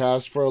did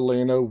cast for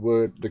Elena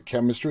the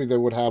chemistry they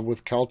would have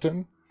with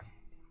Kelton?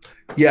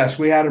 Yes,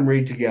 we had them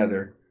read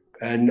together,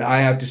 and I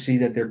have to see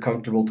that they're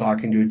comfortable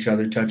talking to each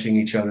other, touching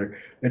each other.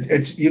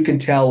 It's you can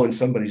tell when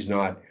somebody's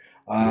not.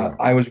 Yeah.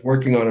 I was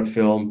working on a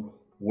film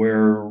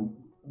where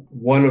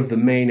one of the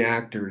main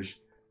actors,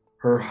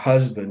 her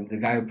husband, the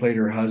guy who played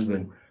her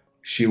husband,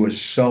 she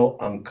was so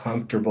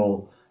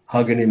uncomfortable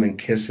hugging him and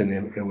kissing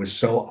him. It was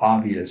so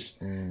obvious.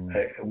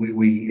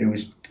 It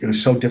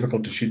was so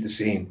difficult to shoot the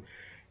scene.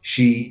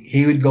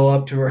 He would go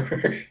up to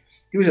her.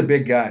 He was a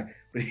big guy,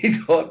 but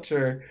he'd go up to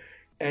her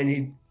and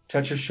he'd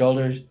touch her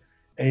shoulders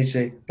and he'd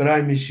say, "But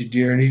I miss you,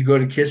 dear." And he'd go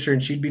to kiss her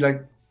and she'd be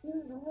like,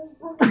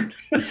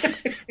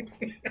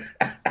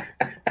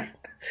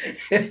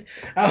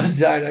 I was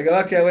dying. I go,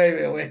 "Okay,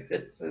 wait a minute,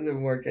 this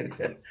isn't working.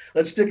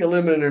 Let's stick a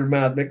lemon in her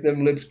mouth, make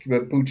them lips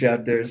pooch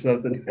out there or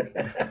something."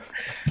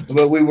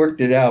 But we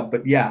worked it out.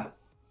 But yeah,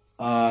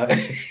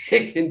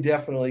 it can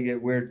definitely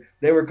get weird.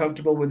 They were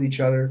comfortable with each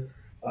other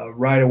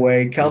right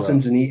away.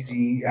 Kelton's an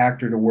easy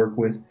actor to work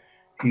with.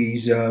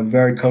 He's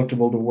very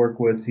comfortable to work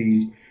with.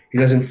 He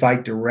doesn't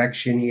fight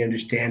direction. He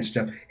understands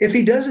stuff. If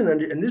he doesn't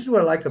and this is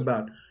what I like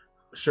about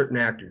certain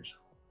actors.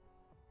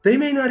 they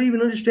may not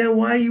even understand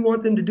why you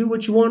want them to do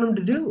what you want them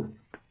to do.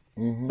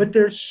 Hmm. But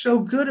they're so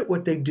good at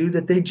what they do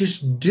that they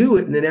just do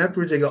it. And then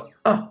afterwards they go,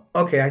 oh,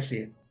 okay, I see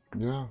it.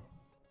 Yeah.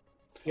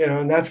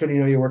 And that's when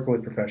you're working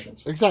with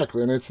professionals.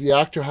 Exactly, and it's the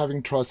actor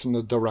having trust in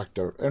the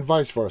director, and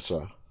vice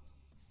versa.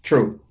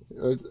 True.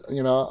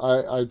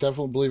 I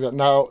definitely believe it.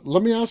 Now,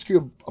 let me ask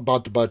you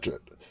about the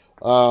budget.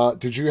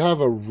 Did you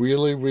have a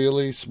really,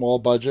 really small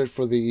budget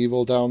for The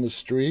Evil Down the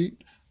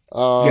Street?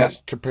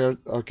 Yes.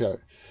 Okay.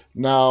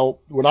 Now,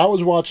 when I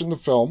was watching the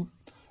film,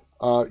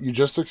 you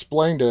just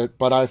explained it,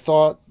 but I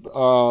thought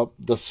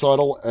the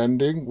subtle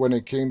ending when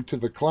it came to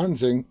the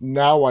cleansing,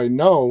 now I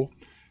know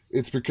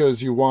it's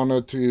because you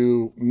wanted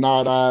to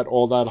not add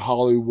all that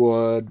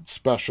Hollywood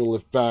special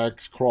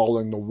effects,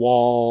 crawling the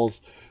walls,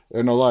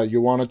 and all that.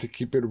 You wanted to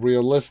keep it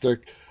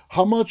realistic.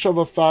 How much of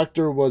a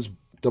factor was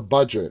the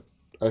budget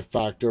a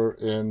factor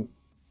in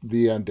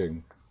the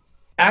ending?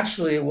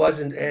 Actually, it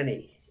wasn't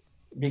any,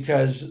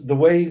 because the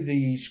way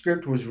the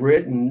script was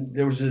written,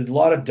 there was a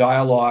lot of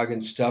dialogue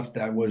and stuff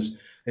that was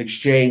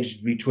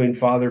exchanged between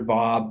Father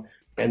Bob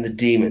and the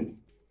demon,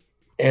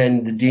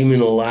 and the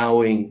demon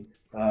allowing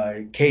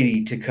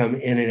Katie to come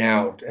in and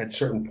out at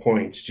certain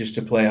points just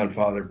to play on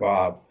Father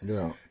Bob.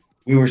 Yeah.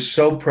 We were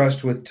so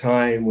pressed with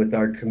time with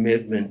our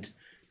commitment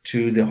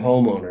to the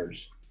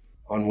homeowners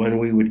on when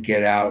we would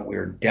get out. We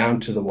were down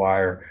to the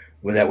wire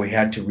with that we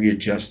had to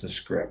readjust the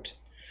script.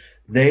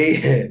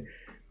 They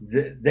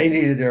they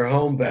needed their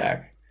home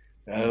back.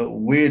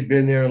 We had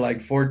been there like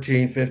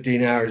 14,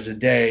 15 hours a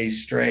day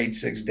straight,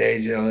 6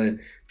 days,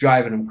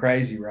 driving them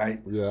crazy,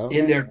 right? Yeah.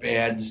 In their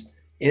beds,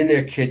 in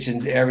their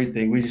kitchens,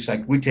 everything.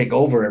 We take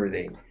over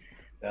everything.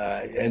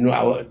 And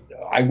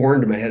I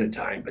warned them ahead of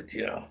time, but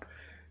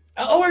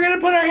oh, we're going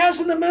to put our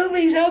house in the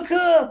movies. How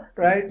cool,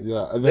 right?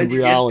 Yeah, and then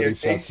reality day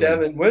sets in.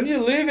 7. When are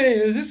you leaving?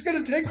 Is this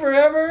going to take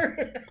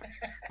forever?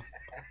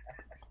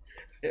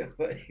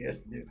 What are you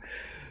going to do?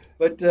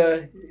 But,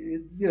 that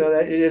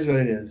it is what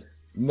it is.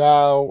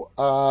 Now,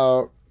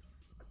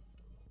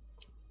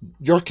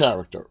 your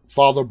character,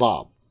 Father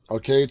Bob,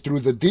 okay, through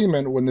the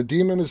demon, when the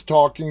demon is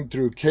talking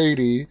through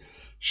Katie,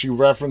 she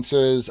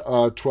references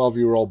a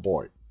 12-year-old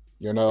boy,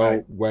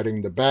 Right.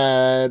 wetting the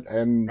bed,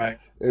 and Right.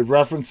 it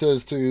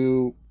references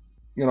to,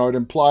 it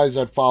implies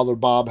that Father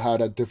Bob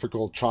had a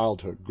difficult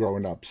childhood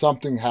growing up.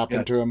 Something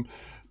happened Yeah. to him,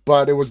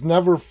 but it was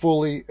never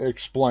fully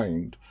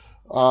explained.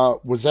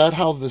 Was that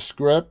how the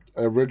script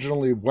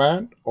originally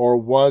went, or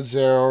was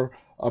there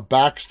a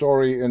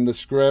backstory in the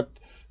script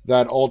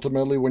that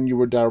ultimately, when you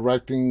were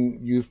directing,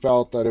 you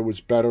felt that it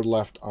was better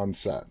left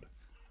unsaid?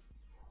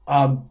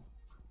 Um,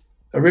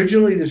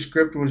 Originally, the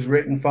script was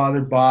written.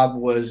 Father Bob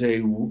was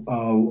a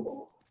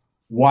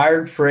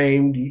wired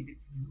framed,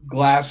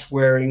 glass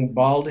wearing,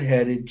 bald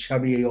headed,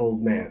 chubby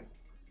old man.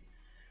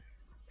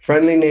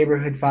 Friendly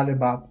neighborhood Father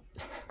Bob.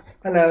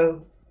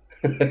 Hello.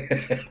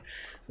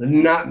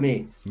 Not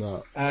me.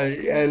 No.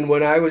 And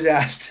when I was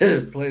asked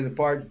to play the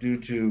part due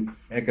to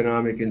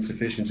economic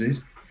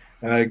insufficiencies,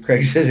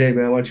 Craig says, "Hey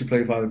man, why don't you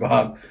play Father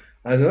Bob?"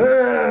 I said,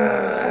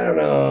 I don't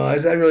know. I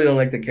said, "I really don't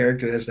like the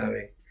character. That's not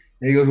me."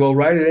 And he goes, "Well,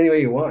 write it any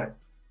way you want."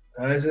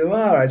 I said,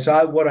 "Well, all right."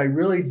 So what I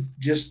really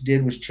just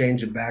did was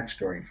change the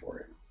backstory for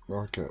him.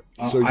 Okay.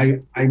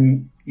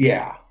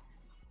 Yeah.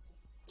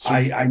 So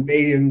I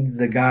made him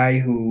the guy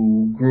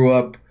who grew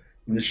up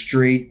in the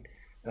street,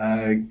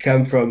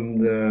 come from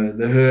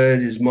the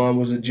hood. His mom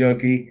was a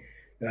junkie,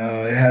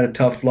 had a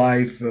tough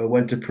life,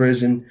 went to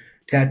prison,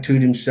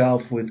 tattooed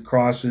himself with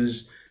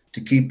crosses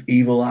to keep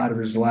evil out of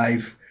his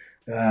life,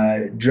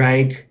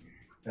 drank.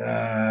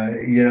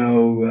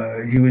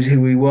 He was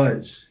who he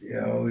was.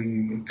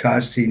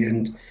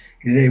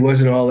 He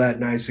wasn't all that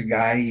nice a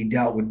guy. He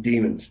dealt with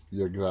demons.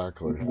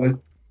 exactly.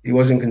 He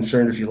wasn't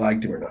concerned if you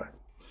liked him or not.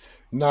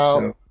 Now,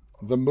 So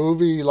the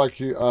movie, like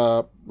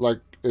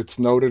it's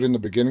noted in the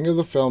beginning of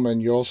the film,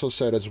 and you also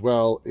said as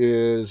well,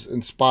 is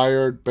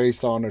inspired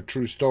based on a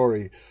true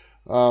story.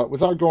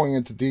 Without going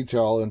into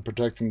detail and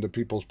protecting the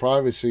people's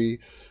privacy,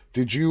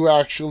 did you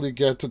actually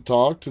get to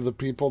talk to the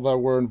people that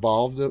were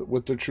involved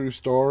with the true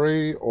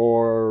story,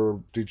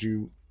 or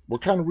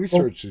what kind of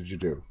research did you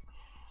do?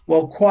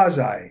 Well,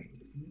 quasi.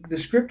 The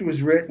script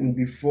was written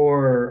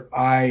before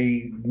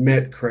I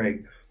met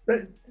Craig.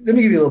 Let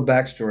me give you a little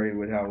backstory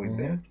with how we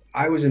met.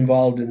 I was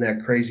involved in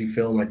that crazy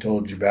film I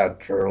told you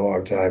about for a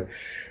long time.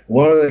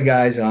 One of the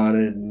guys on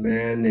it, a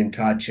man named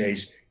Todd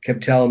Chase,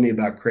 kept telling me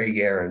about Craig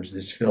Ahrens,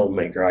 this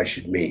filmmaker I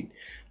should meet,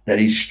 that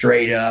he's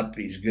straight up,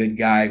 he's a good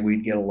guy,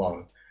 we'd get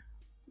along.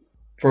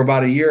 For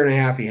about a year and a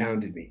half, he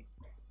hounded me.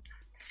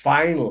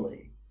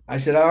 Finally, I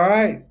said, all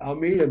right, I'll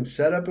meet him,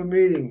 set up a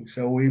meeting.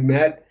 So we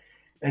met,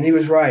 and he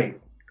was right.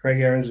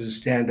 Craig Ahrens was a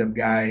stand-up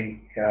guy.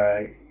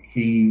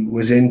 He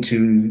was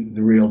into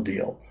the real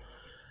deal.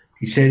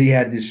 He said he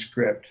had this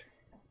script.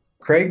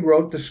 Craig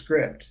wrote the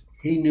script.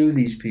 He knew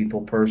these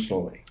people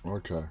personally.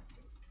 Okay.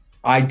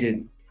 I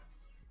didn't.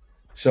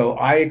 So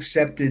I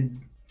accepted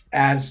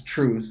as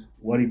truth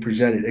what he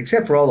presented,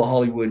 except for all the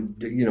Hollywood,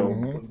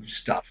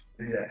 stuff.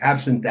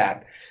 Absent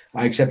that,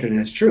 I accepted it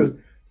as truth.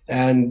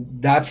 And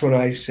that's when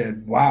I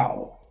said,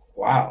 wow,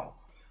 wow.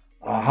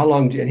 How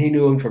long? And he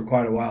knew him for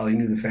quite a while. He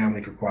knew the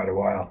family for quite a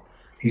while.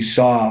 He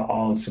saw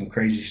all some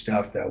crazy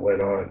stuff that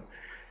went on,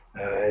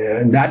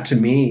 and that to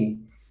me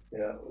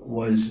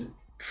was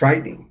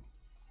frightening.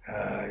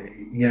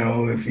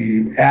 If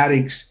you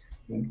addicts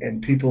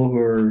and people who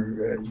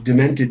are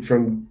demented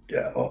from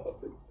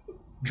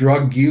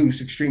drug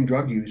use, extreme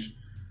drug use,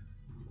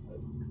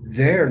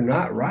 they're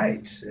not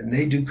right, and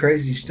they do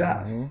crazy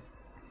stuff. Mm-hmm.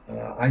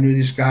 I knew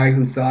this guy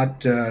who thought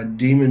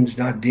demons,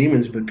 not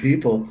demons, but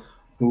people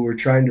who were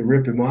trying to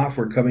rip him off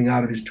were coming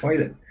out of his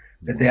toilet,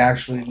 that they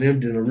actually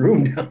lived in a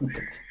room down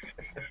there.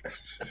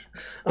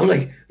 I'm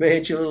like, man,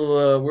 ain't you a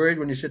little worried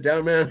when you sit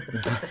down, man?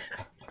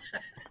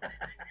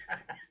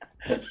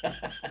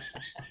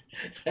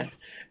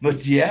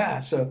 But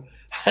yeah, so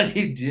how do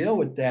you deal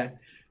with that?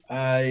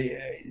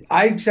 I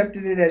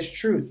accepted it as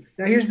truth.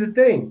 Now, here's the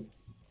thing.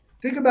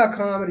 Think about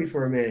comedy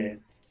for a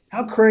minute.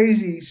 How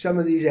crazy some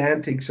of these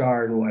antics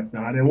are and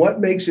whatnot, and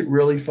what makes it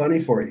really funny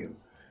for you.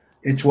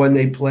 It's when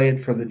they play it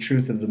for the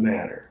truth of the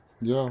matter.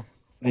 Yeah.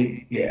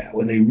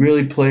 When they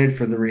really play it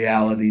for the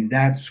reality,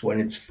 that's when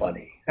it's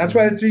funny. That's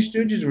why the Three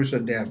Stooges were so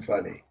damn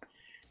funny.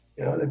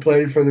 They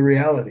played it for the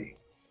reality.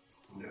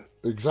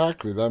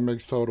 Exactly. That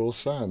makes total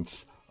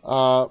sense.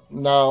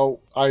 Now,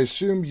 I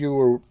assume you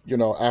were,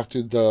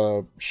 after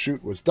the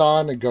shoot was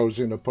done, it goes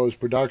into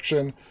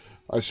post-production.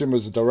 I assume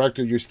as a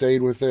director, you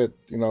stayed with it,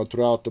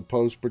 throughout the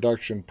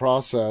post-production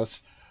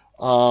process.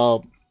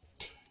 Going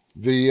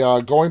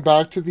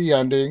back to the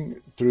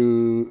ending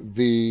through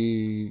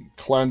the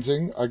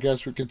cleansing, I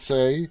guess we could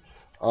say,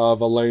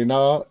 of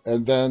Elena,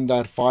 and then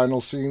that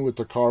final scene with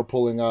the car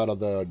pulling out of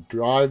the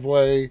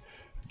driveway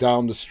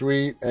down the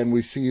street, and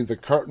we see the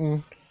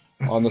curtain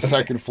on the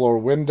second floor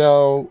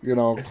window,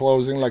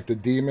 closing, like the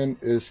demon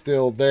is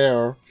still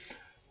there.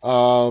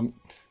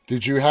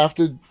 Did you have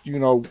to,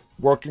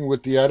 working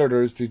with the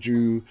editors,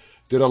 did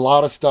a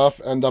lot of stuff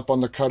end up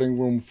on the cutting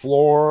room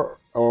floor,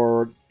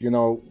 or,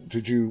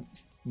 did you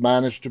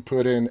manage to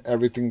put in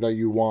everything that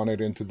you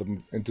wanted into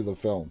the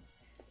film?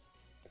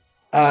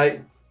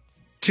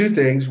 Two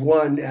things.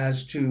 One,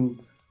 as to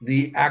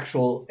the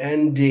actual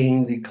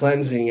ending, the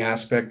cleansing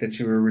aspect that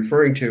you were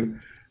referring to,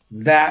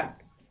 that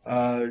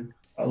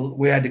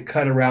we had to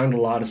cut around a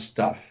lot of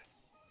stuff.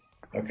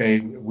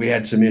 Okay, we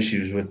had some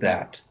issues with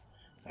that.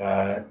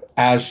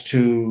 As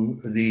to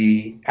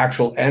the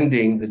actual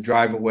ending, the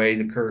drive away,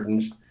 the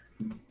curtains,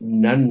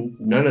 none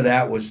of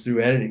that was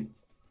through editing.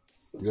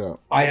 Yeah,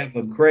 I had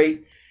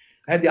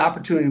the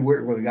opportunity to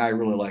work with a guy I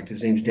really liked.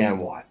 His name's Dan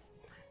Watt.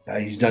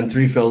 He's done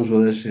 3 films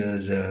with us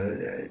as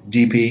a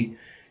DP,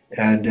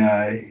 and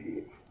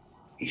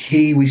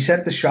we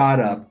set the shot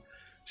up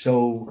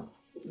so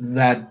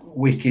that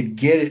we could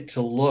get it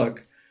to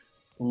look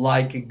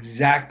like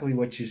exactly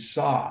what you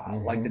saw,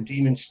 like the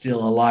demon's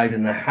still alive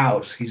in the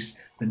house. He's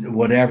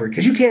whatever,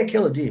 because you can't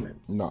kill a demon.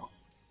 No.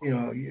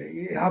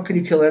 How can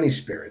you kill any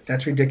spirit?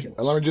 That's ridiculous.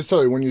 And let me just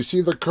tell you, when you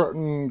see the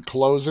curtain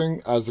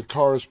closing as the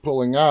car is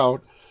pulling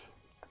out,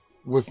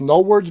 with no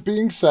words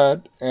being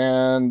said,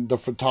 and the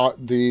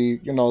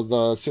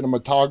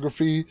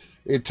cinematography,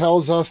 it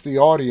tells us, the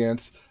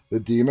audience,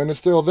 the demon is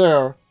still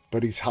there,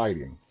 but he's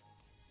hiding.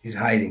 He's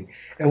hiding.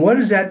 And what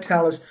does that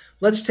tell us?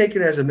 Let's take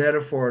it as a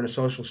metaphor and a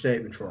social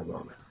statement for a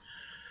moment.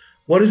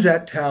 What does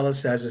that tell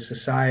us as a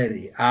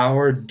society?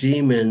 Our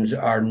demons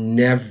are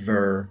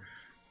never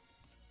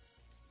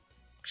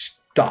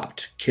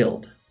stopped,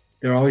 killed.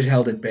 They're always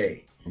held at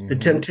bay. Mm-hmm. The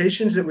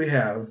temptations that we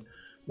have,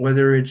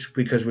 whether it's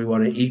because we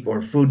want to eat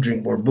more food,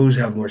 drink more booze,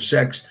 have more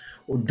sex,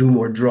 or do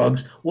more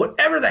drugs,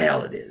 whatever the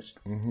hell it is,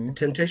 the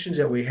temptations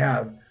that we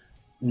have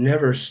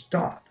never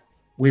stop.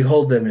 We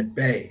hold them at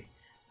bay.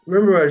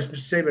 Remember a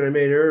statement I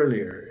made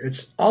earlier.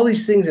 It's all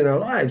these things in our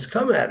lives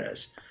come at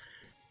us.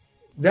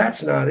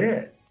 That's not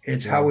it.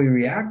 It's how we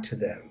react to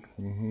them.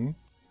 Mm-hmm.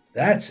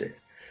 That's it.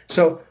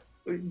 So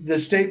the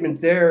statement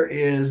there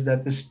is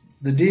that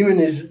the demon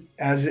is,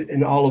 as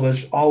in all of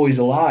us, always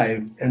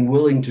alive and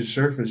willing to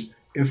surface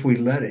if we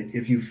let it,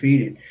 if you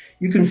feed it.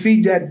 You can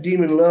feed that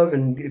demon love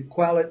and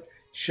quell it,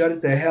 shut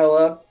it the hell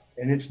up,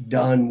 and it's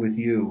done with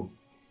you.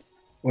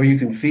 Or you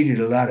can feed it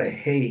a lot of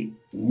hate,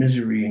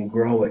 misery, and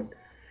grow it,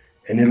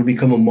 and it'll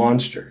become a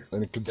monster.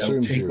 And it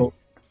consumes you.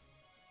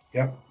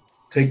 Yep,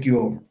 take you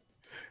over.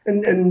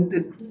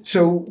 And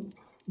so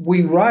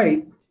we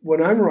write,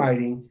 when I'm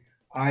writing,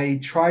 I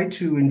try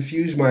to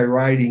infuse my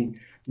writing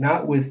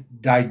not with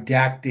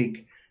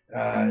didactic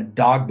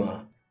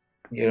dogma,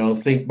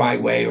 think my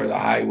way or the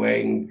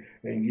highway, and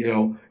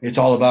it's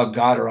all about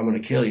God or I'm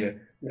going to kill you.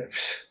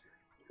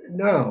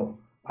 No,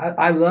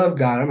 I love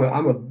God.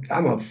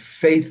 I'm a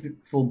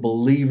faithful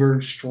believer,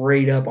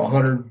 straight up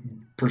 100%.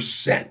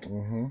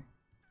 Mm-hmm.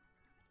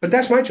 But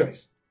that's my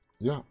choice.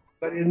 Yeah.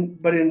 But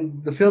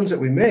in the films that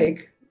we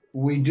make,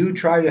 we do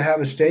try to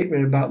have a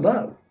statement about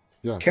love,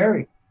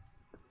 caring.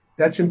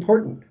 That's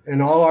important,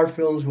 and all our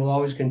films will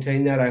always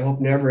contain that. I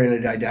hope never in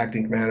a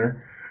didactic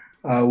manner.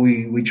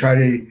 We try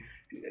to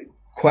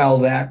quell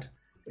that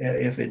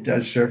if it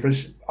does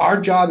surface. Our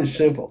job is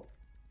simple: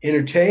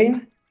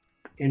 entertain,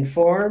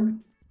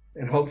 inform,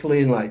 and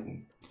hopefully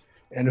enlighten.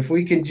 And if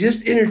we can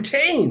just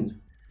entertain,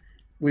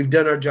 we've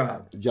done our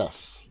job.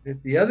 Yes.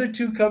 If the other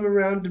two come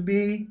around to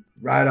be,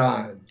 right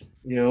on.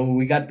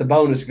 We got the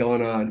bonus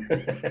going on.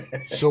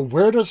 So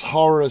where does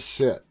horror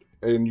sit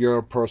in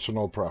your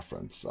personal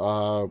preference?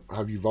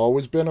 Have you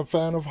always been a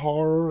fan of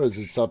horror? Is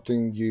it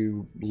something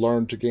you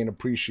learned to gain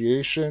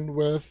appreciation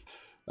with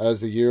as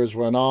the years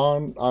went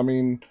on? I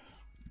mean,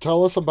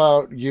 tell us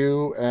about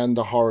you and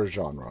the horror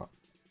genre.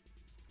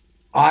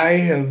 I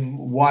have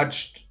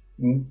watched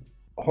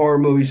horror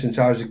movies since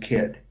I was a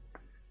kid.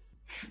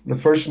 The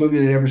first movie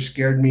that ever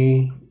scared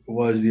me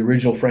was the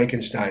original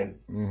Frankenstein.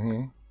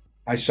 Mm-hmm.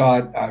 I saw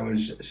it.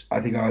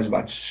 I think I was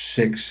about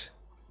 6.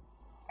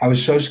 I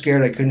was so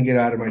scared I couldn't get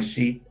out of my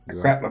seat. I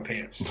crapped my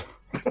pants.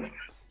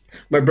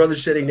 My brother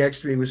sitting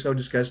next to me was so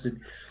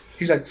disgusted.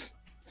 He's like,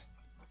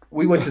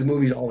 we went to the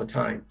movies all the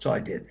time. So I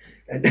did.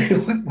 And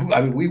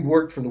I mean, we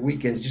worked for the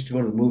weekends just to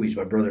go to the movies,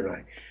 my brother and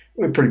I.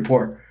 We were pretty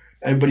poor.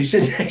 But he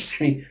sits next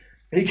to me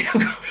and he kept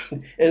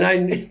going.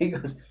 And he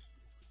goes,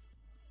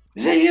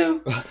 is that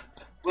you?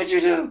 What'd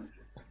you do?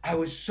 I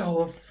was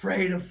so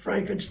afraid of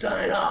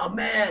Frankenstein. Oh,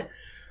 man.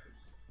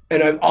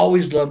 And I've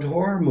always loved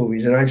horror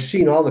movies, and I've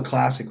seen all the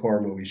classic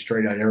horror movies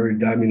straight out,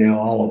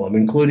 all of them,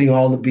 including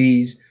all the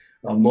B's,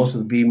 most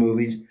of the B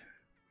movies.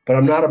 But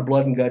I'm not a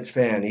blood and guts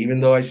fan, even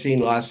though I've seen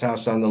Last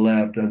House on the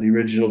Left, the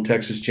original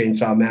Texas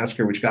Chainsaw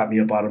Massacre, which got me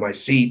up out of my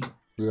seat.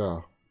 Yeah.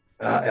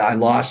 I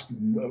lost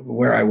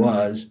where I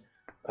was.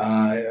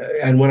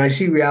 And when I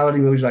see reality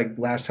movies like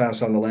Last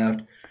House on the Left,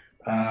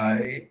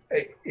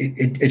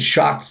 it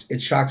shocks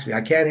me.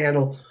 I can't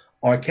handle,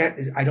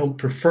 I don't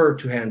prefer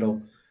to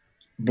handle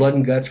blood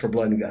and guts for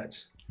blood and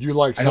guts. You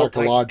like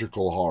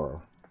psychological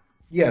horror?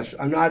 Yes,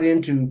 I'm not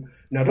into.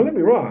 Now, don't get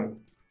me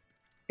wrong.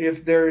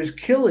 If there is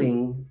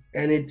killing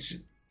and it's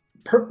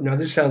now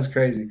this sounds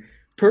crazy,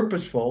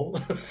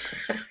 purposeful,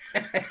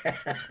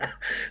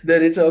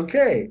 then it's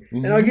okay.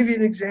 Mm-hmm. And I'll give you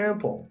an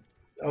example.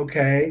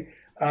 Okay,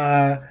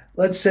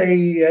 let's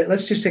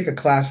just take a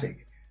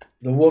classic,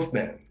 The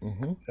Wolfman.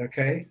 Mm-hmm.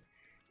 Okay,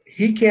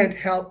 he can't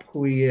help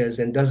who he is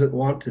and doesn't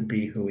want to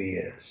be who he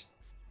is.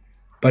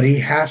 But he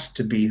has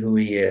to be who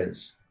he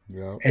is.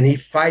 Yep. And he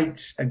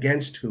fights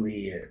against who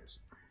he is.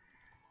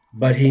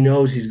 But he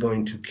knows he's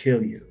going to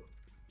kill you.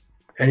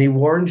 And he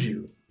warns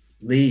you,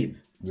 leave.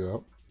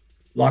 Yep.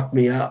 Lock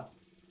me up.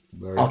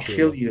 I'll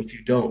kill you if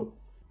you don't.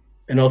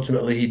 And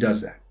ultimately he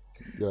does that.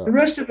 Yeah. The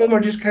rest of them are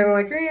just kind of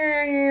like,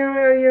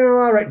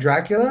 all right,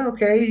 Dracula,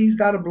 okay, he's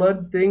got a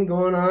blood thing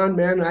going on,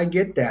 man, I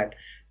get that.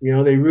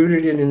 They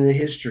rooted it in the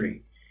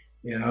history.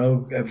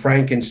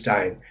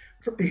 Frankenstein.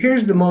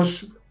 Here's the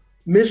most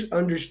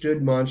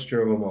misunderstood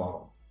monster of them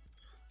all.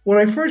 When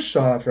I first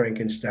saw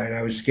Frankenstein,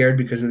 I was scared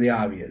because of the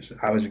obvious.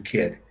 I was a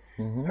kid.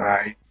 Mm-hmm. All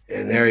right,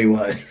 and there he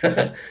was.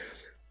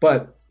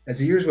 But as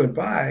the years went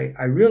by,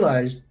 I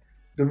realized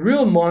the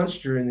real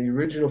monster in the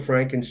original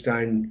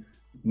Frankenstein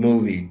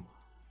movie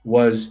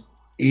was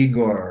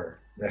Igor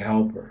the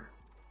Helper.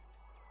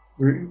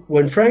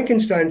 When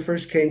Frankenstein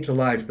first came to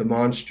life, the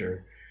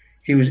monster,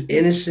 he was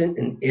innocent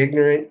and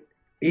ignorant,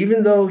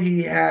 even though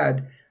he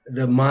had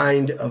the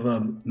mind of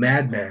a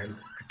madman,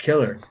 a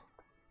killer.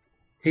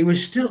 He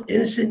was still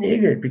innocent and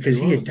ignorant because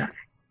he had died.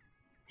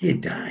 He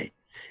had died.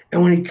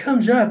 And when he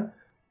comes up,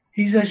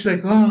 he's actually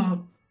like,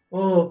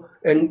 oh,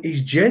 and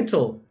he's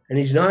gentle, and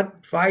he's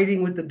not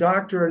fighting with the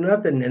doctor or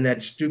nothing. And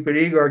that stupid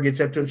Igor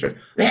gets up to him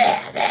and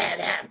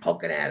starts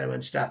poking at him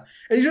and stuff.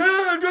 And he's,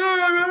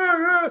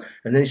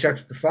 and then he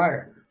starts with the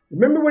fire.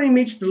 Remember when he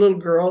meets the little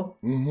girl?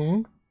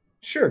 Mm-hmm.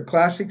 Sure,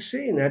 classic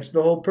scene. That's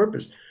the whole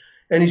purpose.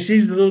 And he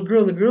sees the little girl,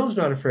 and the girl's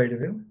not afraid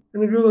of him.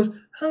 And the girl goes,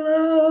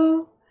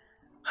 hello,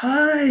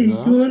 hi, you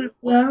want a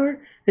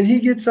flower? And he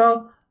gets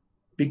all,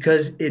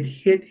 because it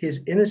hit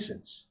his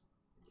innocence.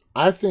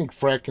 I think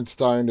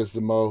Frankenstein is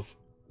the most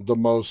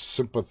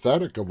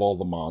sympathetic of all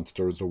the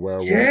monsters, the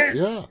werewolf. Yes.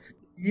 Yeah.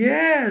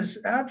 Yes,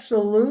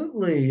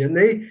 absolutely. And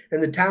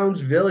the town's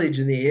village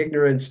and the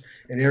ignorance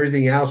and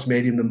everything else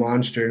made him the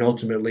monster, and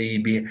ultimately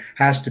he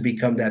has to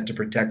become that to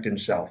protect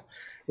himself.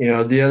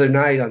 The other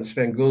night on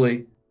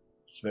Svengoolie,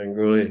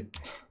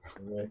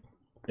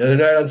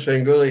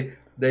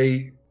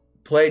 they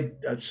played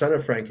Son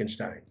of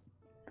Frankenstein.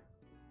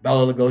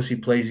 Bela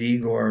Lugosi plays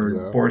Igor.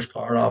 Yeah. Boris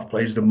Karloff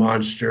plays the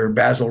monster.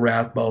 Basil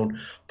Rathbone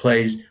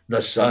plays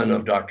the son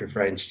of Dr.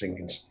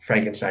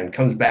 Frankenstein.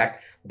 Comes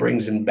back,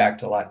 brings him back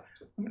to life.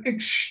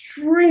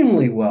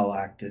 Extremely well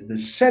acted. The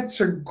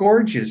sets are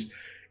gorgeous.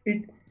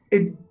 It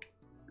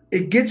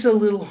gets a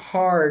little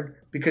hard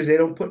because they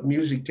don't put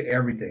music to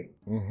everything.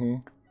 Mm-hmm.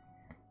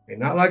 And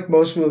not like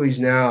most movies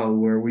now,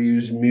 where we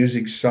use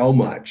music so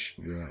much,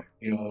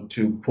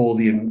 to pull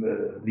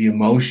the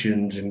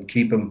emotions and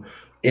keep them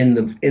in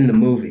the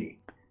movie,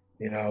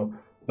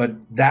 But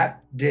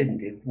that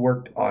didn't. It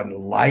worked on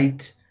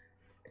light,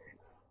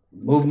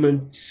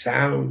 movement,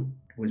 sound.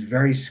 Was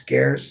very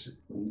scarce,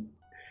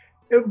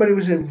 but it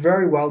was a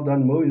very well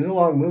done movie. It was a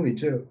long movie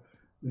too.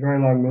 It was a very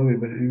long movie,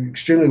 but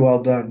extremely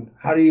well done.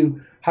 How do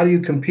you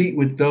compete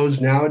with those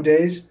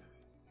nowadays?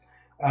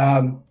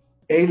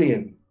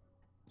 Alien.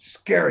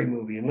 Scary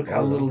movie. And look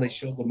how Oh yeah. little they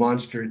showed the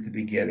monster at the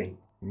beginning.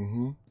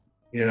 Hmm.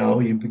 You know,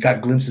 you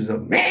got glimpses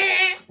of meh,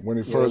 When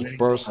he and then first he's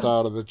bursts gone.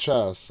 out of the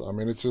chest. I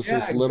mean, it's just Yeah,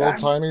 this little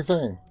exactly. tiny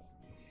thing.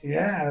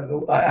 Yeah,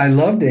 I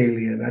loved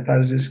Alien. I thought it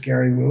was a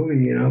scary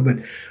movie, you know. But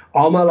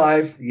all my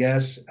life,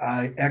 yes,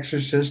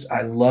 Exorcist.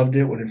 I loved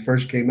it when it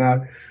first came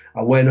out.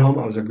 I went home.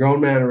 I was a grown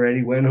man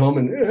already. Went home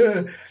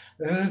and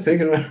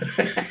thinking about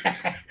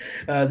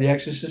The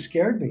Exorcist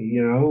scared me.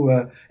 You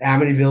know,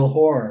 Amityville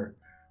Horror.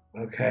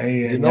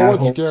 Okay, You and know that what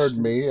whole. scared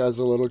me as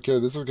a little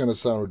kid? This is going to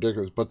sound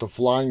ridiculous, but the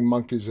flying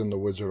monkeys in The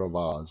Wizard of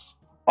Oz.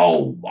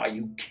 Oh, are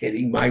you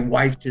kidding? My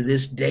wife to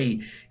this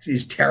day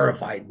is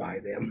terrified by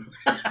them.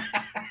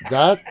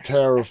 That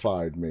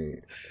terrified me.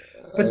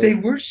 But they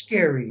were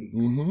scary.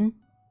 Mm-hmm.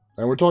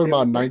 And we're talking They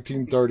about were.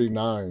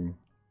 1939.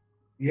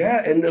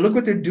 Yeah, and look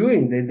what they're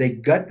doing. They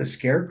gut the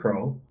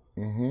scarecrow.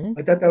 Mm-hmm.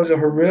 I thought that was a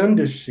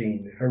horrendous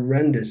scene.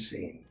 Horrendous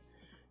scene.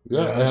 You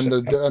Yeah,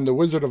 know, so, and the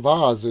Wizard of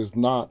Oz is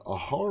not a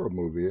horror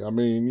movie. I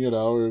mean,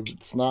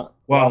 it's not.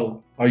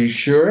 well, are you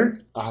sure?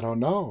 I don't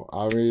know.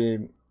 I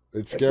mean,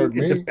 it scared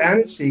It's a me.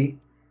 fantasy.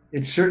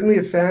 It's certainly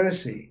a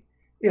fantasy.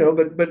 You know,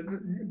 but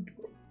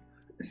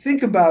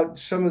think about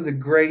some of the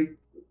great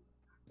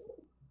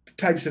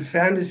types of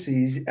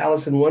fantasies.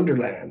 Alice in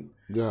Wonderland.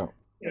 Yeah.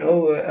 You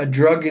know, a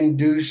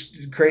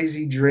drug-induced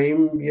crazy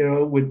dream. You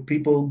know, with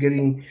people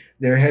getting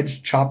their heads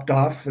chopped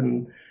off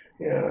and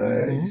you know,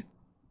 Mm-hmm.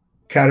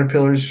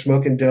 caterpillars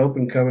smoking dope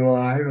and coming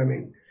alive. I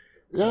mean,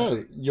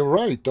 Yeah, you're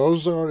right.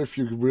 Those are, if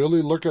you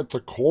really look at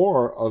the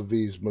core of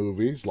these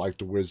movies, like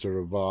The Wizard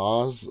of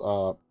Oz,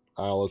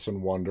 Alice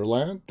in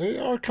Wonderland, they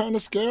are kind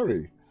of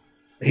scary.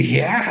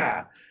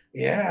 yeah,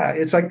 yeah.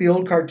 It's like the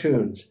old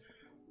cartoons.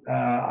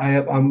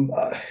 I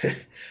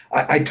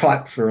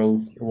taught for a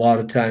lot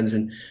of times,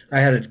 and I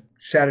had a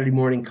Saturday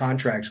morning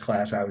contracts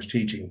class I was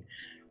teaching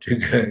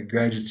to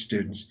graduate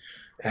students,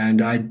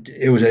 and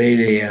it was at 8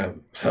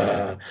 a.m.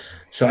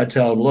 So I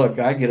tell them, look,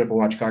 I get up and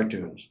watch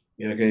cartoons.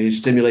 You know, okay, you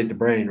stimulate the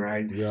brain,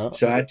 right? Yeah.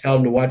 So I tell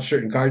them to watch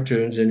certain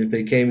cartoons, and if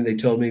they came and they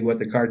told me what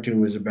the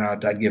cartoon was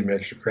about, I'd give them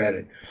extra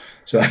credit.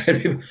 So,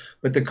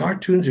 but the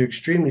cartoons are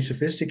extremely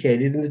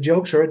sophisticated, and the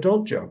jokes are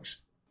adult jokes.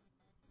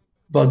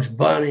 Bugs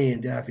Bunny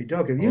and Daffy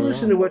Duck. If you Oh,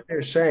 listen yeah. to what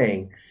they're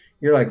saying,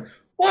 you're like,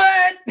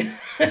 what?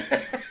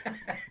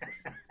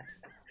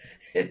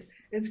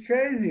 It's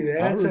crazy, I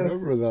man. So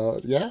remember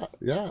that. Yeah,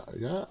 yeah,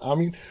 yeah. I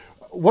mean,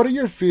 what are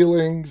your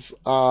feelings?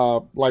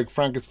 Like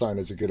Frankenstein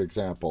is a good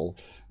example.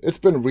 It's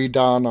been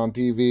redone on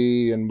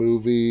TV and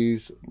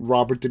movies.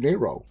 Robert De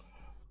Niro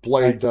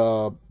played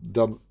right,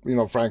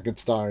 the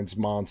Frankenstein's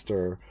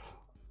monster.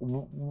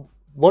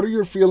 What are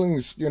your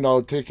feelings?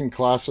 Taking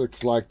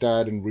classics like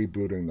that and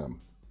rebooting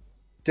them.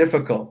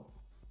 difficult.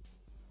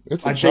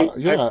 It's a I think,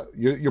 yeah.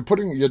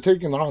 You're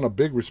taking on a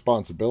big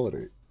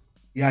responsibility.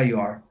 yeah, you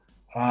are.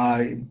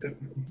 Uh,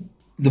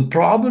 the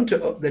problem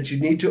that you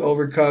need to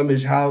overcome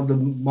is how the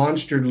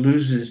monster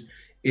loses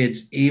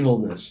its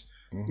evilness.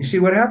 You Hmm. see,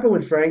 what happened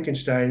with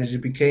Frankenstein is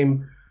it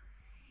became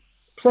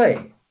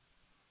play.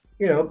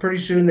 You know, pretty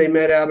soon they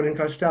met Abbott and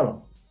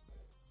Costello.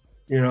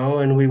 You know,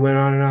 and we went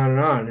on and on and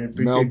on.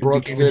 Mel It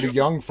Brooks became a did joke.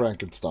 Young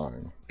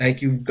Frankenstein.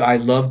 Thank you. I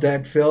love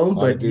that film,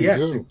 I but do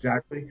yes, too.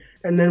 exactly.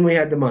 And then we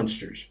had the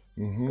Munsters.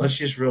 Hmm. Let's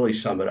just really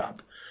sum it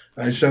up.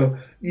 And so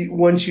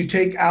once you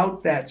take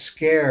out that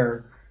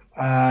scare,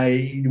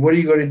 what are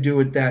you going to do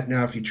with that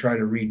now if you try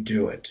to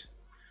redo it?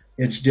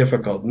 It's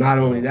difficult. Not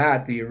only Yeah.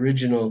 that, the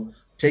original,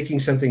 taking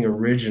something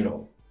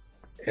original,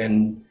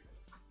 and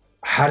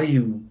how do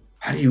you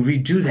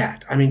redo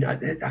that? I mean,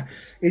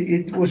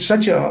 it was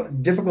such a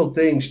difficult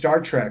thing.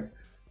 Star Trek,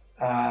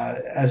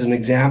 as an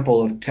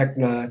example of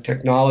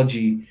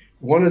technology,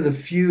 one of the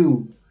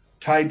few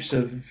types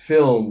of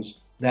films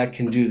that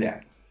can do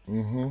that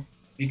Hmm.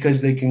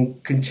 because they can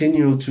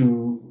continue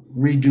to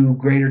redo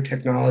greater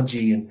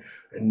technology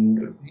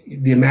and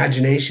the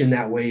imagination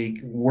that way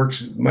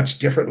works much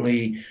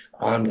differently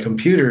on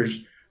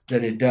computers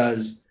than it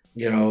does,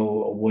 you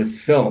know, with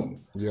film.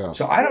 Yeah.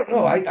 So I don't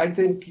know. I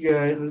think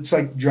it's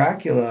like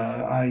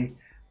Dracula.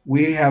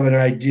 We have an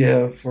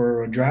idea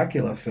for a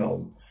Dracula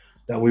film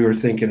that we were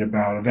thinking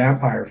about, a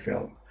vampire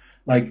film.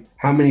 Like,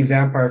 how many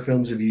vampire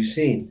films have you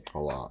seen? A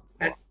lot.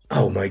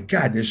 Oh my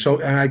God, there's so.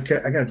 And I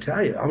got to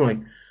tell you, I'm like,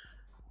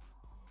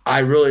 I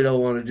really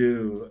don't want to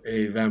do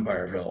a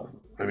vampire film.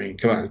 I mean,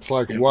 come on. It's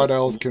like, You what know,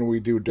 else can we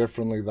do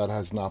differently that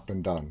has not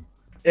been done?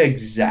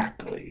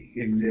 exactly.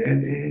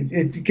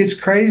 It gets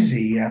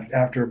crazy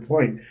after a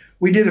point.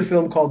 We did a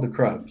film called The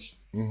Crumbs,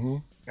 Hmm.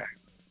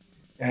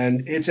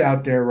 and it's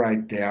out there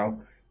right now,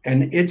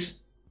 and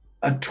it's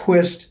a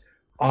twist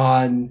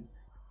on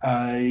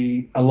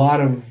a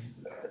lot of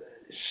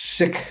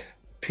sick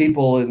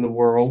people in the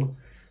world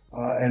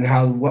and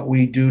how what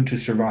we do to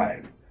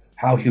survive,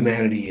 how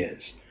humanity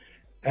is.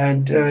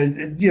 And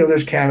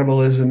there's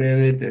cannibalism in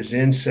it, there's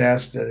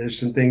incest, there's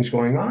some things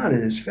going on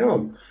in this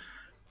film,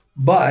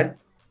 but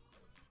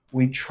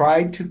we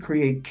tried to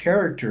create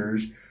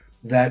characters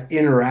that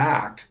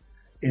interact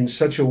in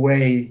such a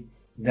way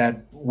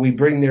that we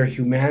bring their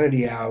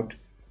humanity out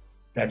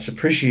that's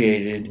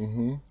appreciated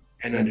Hmm.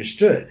 and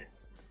understood.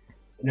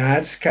 Now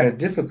that's kind of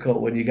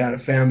difficult when you got a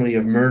family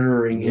of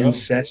murdering, Yeah.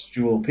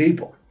 incestual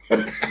people.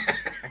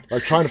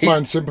 Like trying to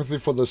find sympathy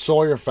for the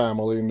Sawyer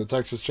family in the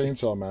Texas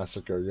Chainsaw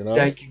Massacre, you know?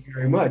 Thank you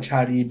very much.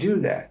 How do you do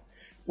that?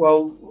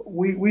 Well,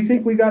 we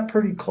think we got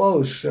pretty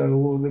close.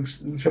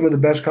 Some of the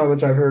best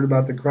comments I've heard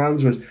about the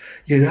Crumbs was,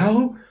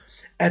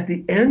 at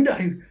the end,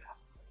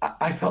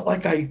 I felt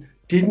like I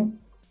didn't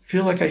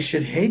feel like I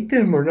should hate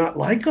them or not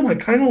like them. I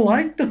kind of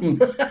liked them.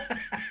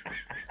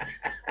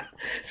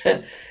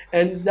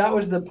 And that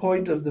was the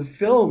point of the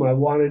film. I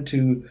wanted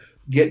to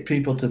get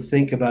people to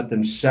think about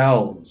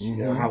themselves,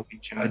 Hmm. how we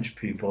judge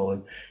people.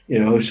 And,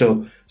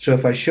 so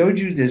if I showed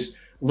you this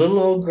little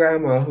old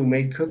grandma who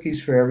made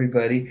cookies for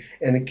everybody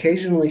and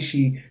occasionally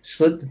she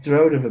slit the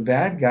throat of a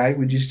bad guy,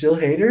 would you still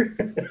hate her?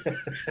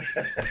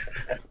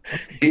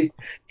 he,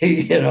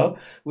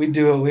 we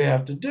do what we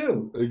have to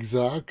do.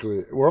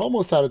 Exactly. We're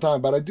almost out of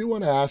time, but I do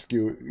want to ask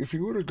you, if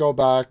you were to go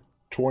back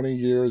 20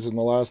 years, in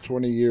the last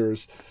 20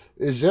 years,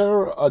 is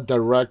there a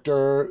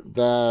director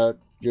that,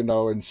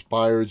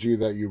 inspires you,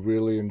 that you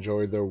really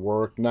enjoy their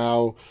work?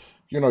 Now,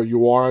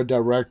 you are a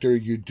director,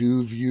 you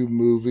do view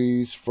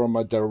movies from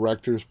a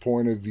director's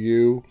point of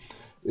view.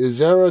 Is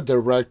there a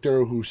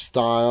director whose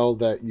style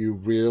that you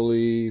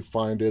really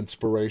find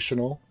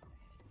inspirational?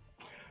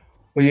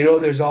 Well,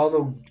 there's all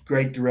the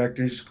great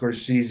directors,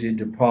 Scorsese,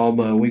 De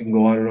Palma, we can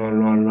go on and on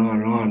and on and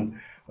on and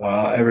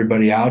on,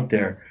 everybody out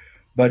there.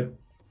 But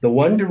the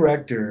one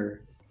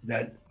director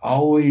that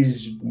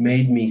always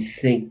made me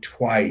think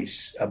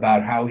twice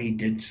about how he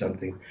did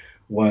something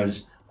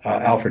was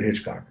Alfred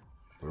Hitchcock.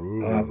 Uh,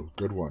 Ooh,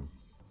 good one.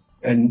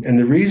 and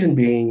the reason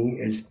being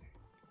is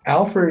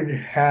Alfred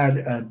had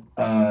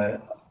a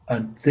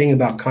thing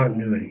about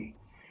continuity.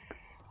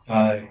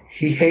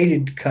 He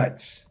hated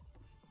cuts.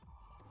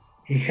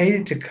 He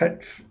hated to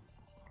cut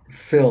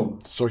film.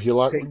 So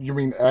you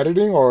mean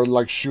editing or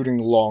like shooting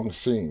long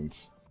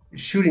scenes?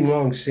 Shooting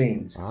long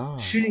scenes. Ah,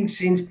 Shooting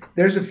scenes.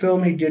 There's a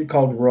film he did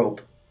called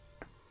Rope.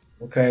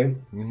 Okay,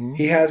 mm-hmm.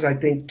 he has I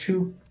think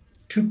two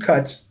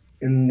cuts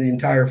in the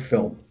entire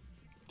film.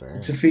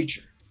 It's a Damn.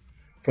 feature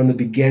from the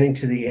beginning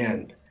to the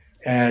end,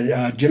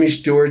 and Jimmy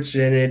Stewart's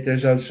in it.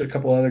 There's also a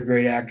couple other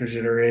great actors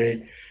that are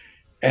in it,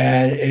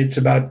 and it's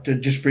about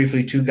just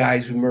briefly two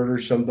guys who murder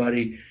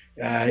somebody.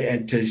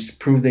 And to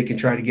prove they can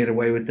try to get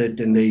away with it,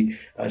 and they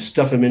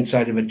stuff him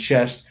inside of a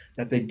chest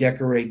that they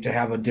decorate to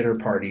have a dinner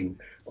party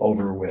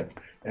over with,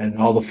 and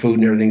all the food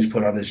and everything's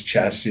put on this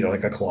chest,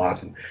 like a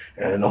cloth,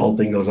 and the whole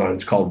thing goes on.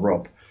 It's called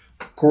Rope.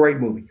 Great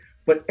movie.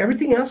 But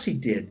everything else he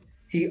did,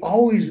 he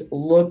always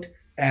looked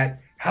at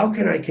how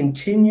can I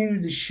continue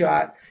the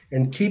shot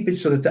and keep it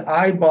so that the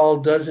eyeball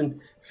doesn't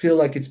feel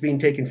like it's being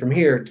taken from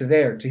here to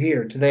there to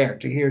here to there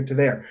to here to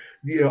there.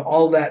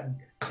 All that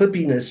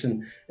clippiness,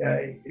 and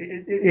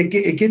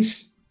it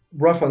gets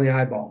rough on the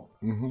eyeball.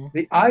 Mm-hmm.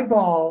 The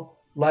eyeball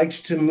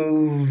likes to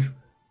move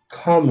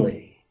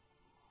calmly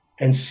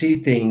and see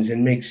things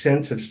and make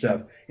sense of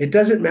stuff. It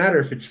doesn't matter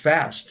if it's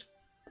fast,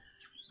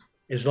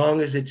 as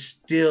long as it's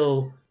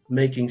still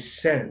making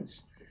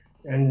sense.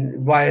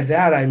 And by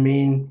that I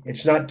mean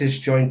it's not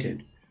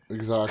disjointed.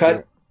 Exactly.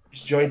 Cut,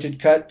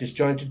 disjointed, cut,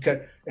 disjointed,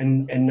 cut.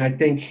 And I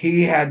think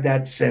he had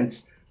that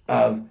sense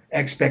of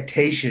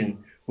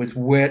expectation with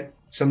what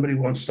somebody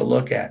wants to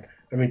look at.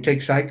 I mean,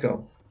 take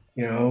Psycho.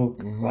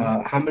 Mm-hmm.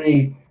 How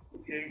many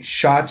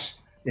shots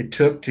it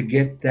took to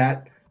get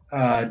that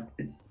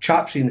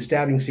chop scene, the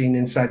stabbing scene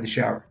inside the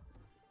shower.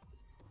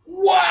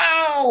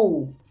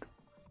 Wow!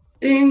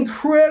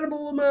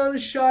 Incredible amount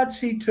of shots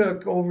he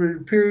took over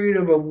a period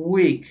of a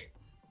week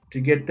to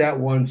get that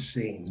one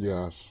scene.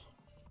 Yes.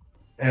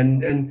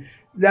 And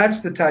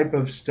that's the type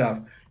of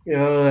stuff.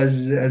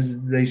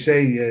 As they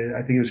say,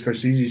 I think it was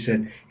Scorsese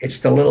said, it's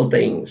the little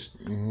things,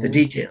 Mm-hmm.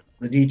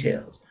 the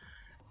details.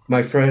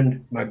 My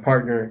friend, my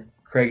partner,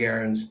 Craig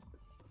Aarons,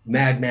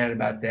 madman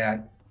about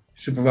that,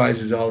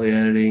 supervises all the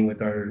editing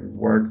with our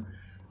work.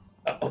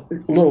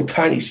 Little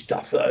tiny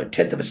stuff, a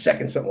tenth of a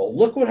second, something. Well,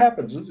 look what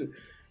happens.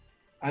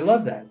 I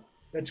love that.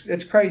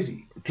 That's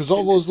crazy. Because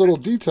all those little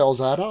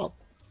details add up.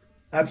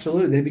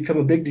 Absolutely, they become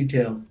a big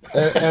detail.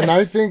 And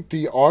I think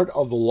the art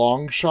of the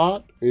long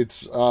shot,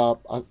 it's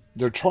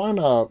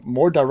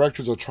more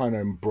directors are trying to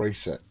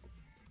embrace it.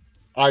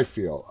 I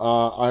feel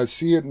I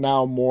see it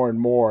now more and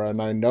more,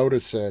 and I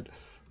notice it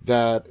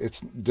that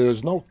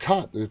there's no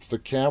cut. It's the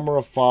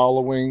camera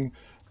following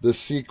the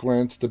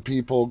sequence, the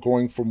people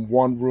going from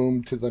one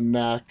room to the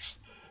next,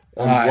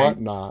 and I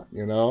whatnot.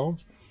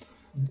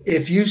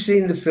 If you've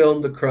seen the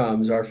film The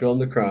Crumbs, our film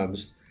The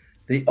Crumbs,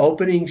 the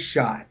opening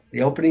shot,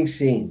 the opening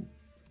scene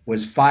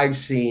was 5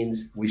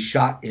 scenes we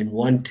shot in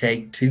one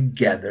take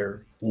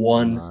together,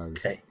 one Nice.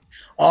 take,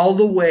 all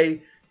the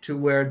way to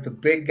where the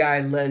big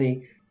guy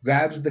Lenny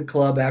grabs the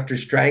club after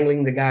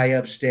strangling the guy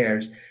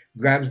upstairs,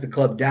 grabs the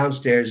club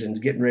downstairs and is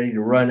getting ready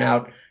to run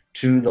out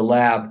to the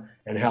lab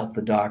and help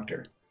the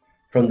doctor.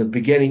 From the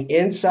beginning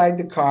inside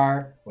the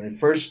car, when it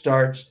first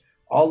starts,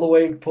 all the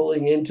way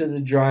pulling into the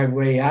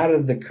driveway, out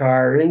of the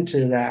car,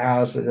 into the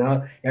house,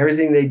 and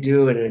everything they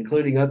do, and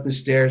including up the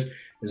stairs.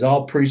 is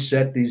all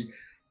preset.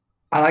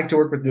 I like to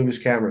work with Nubis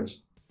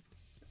cameras.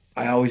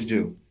 I always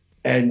do.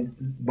 And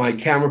my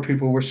camera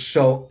people were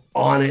so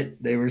on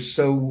it. They were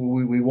so,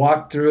 we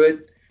walked through it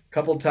a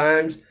couple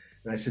times.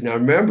 And I said, now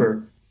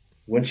remember,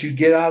 once you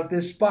get out of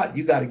this spot,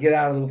 you got to get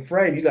out of the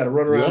frame. You got to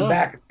run around Yeah.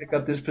 back and pick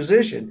up this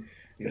position.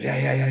 He goes,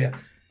 yeah.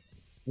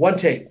 One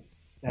take.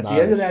 At the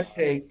end of that Nice.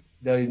 take,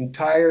 the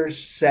entire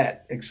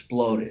set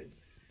exploded.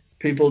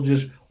 People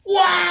just,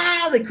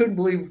 wow, they couldn't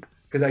believe,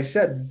 because I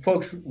said,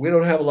 folks, we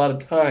don't have a lot of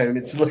time.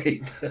 It's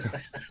late.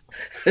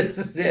 This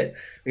is it.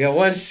 We got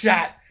one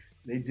shot.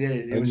 They did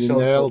it. It And was you so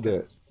cool. nailed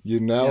it. You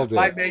Yeah, nailed it.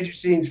 5 major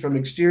scenes from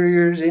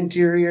exteriors,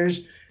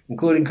 interiors,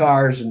 including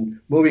cars and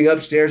moving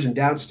upstairs and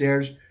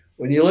downstairs.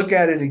 When you look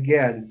at it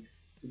again,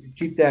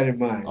 keep that in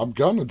mind. I'm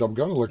gonna look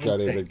One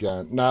at it take.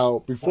 again. Now,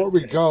 before One we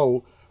take.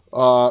 go,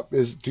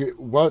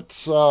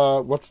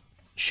 what's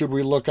should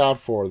we look out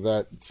for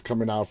that's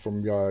coming out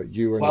from you and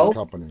your Well,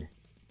 company?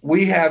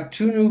 we have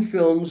two new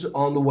films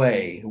on the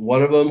way.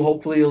 One of them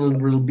hopefully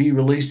will be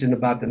released in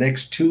about the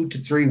next 2 to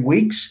 3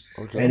 weeks,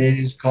 and Okay. it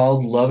is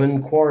called Love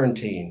in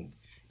Quarantine.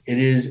 It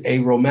is a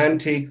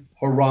romantic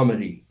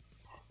horror-comedy.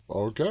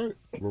 Okay.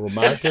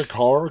 Romantic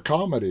horror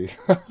comedy.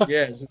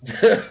 Yes, it's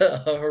a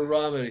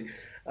horror-comedy.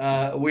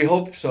 We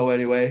hope so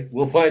anyway.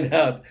 We'll find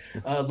out.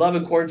 Love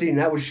in Quarantine,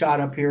 that was shot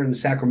up here in the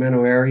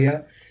Sacramento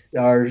area.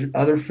 Our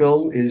other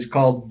film is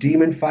called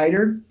Demon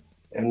Fighter,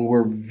 and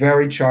we're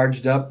very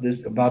charged up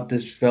about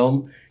this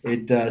film.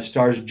 It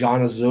stars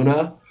John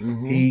Azuna.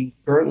 Hmm. He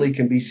currently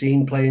can be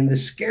seen playing the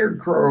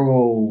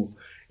Scarecrow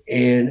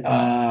in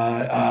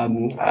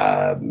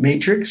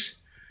Matrix,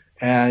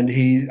 and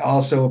he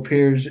also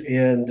appears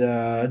in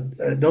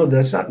no,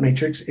 that's not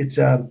Matrix. It's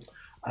Venom.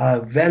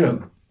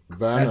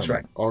 That's Venom.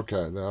 right.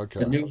 Okay. The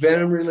Okay. new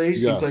Venom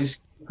release. He Yes. plays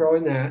Scarecrow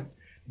in that,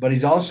 but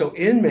he's also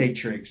in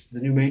Matrix. The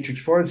new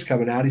Matrix 4 is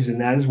coming out. He's in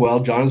that as well.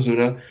 John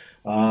Azuna,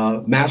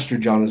 Master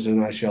John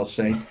Azuna, I shall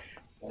say.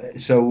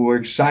 So we're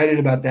excited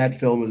about that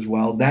film as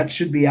well. That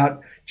should be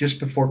out just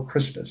before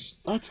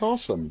Christmas. That's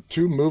awesome.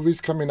 Two movies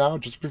coming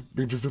out just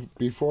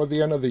before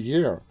the end of the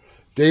year.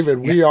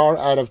 David, Yeah, we are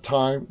out of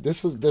time.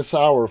 This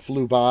hour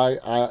flew by.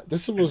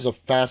 This was a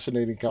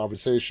fascinating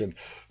conversation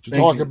to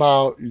thank talk you.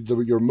 about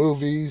your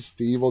movies,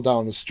 The Evil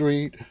Down the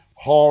Street,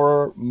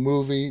 horror,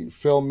 movie,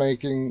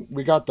 filmmaking.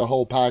 We got the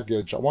whole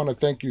package. I want to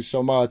thank you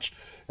so much.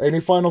 Any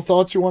final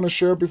thoughts you want to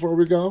share before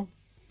we go?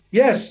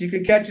 Yes, you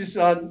can catch us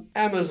on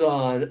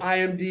Amazon,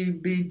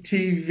 IMDb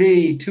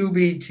TV,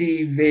 Tubi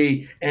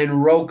TV,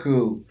 and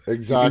Roku. You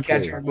can catch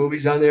Exactly. our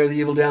movies on there, The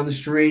Evil Down the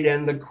Street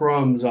and The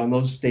Crumbs on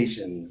those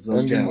stations,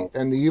 those channels.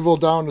 And the Evil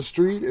Down the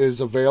Street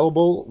is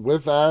available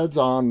with ads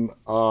on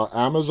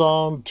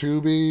Amazon,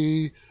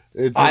 Tubi.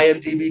 It's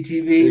IMDb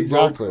TV,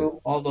 exactly. Roku,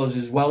 all those,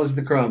 as well as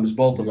The Crumbs,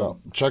 both of Yeah,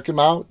 them. check them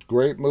out.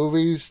 Great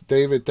movies.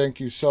 David, thank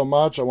you so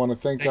much. I want to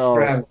thank Thank you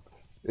for our. having me.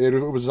 It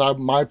was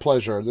my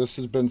pleasure. This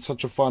has been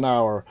such a fun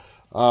hour.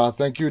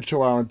 Thank you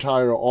to our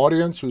entire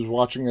audience who's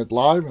watching it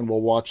live and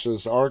will watch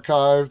this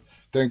archived.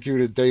 Thank you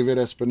to David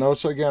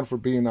Espinosa again for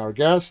being our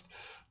guest.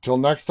 Till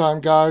next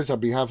time, guys, on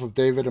behalf of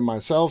David and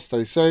myself,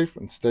 stay safe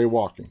and stay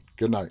walking.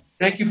 Good night.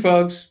 Thank you,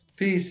 folks.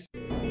 Peace.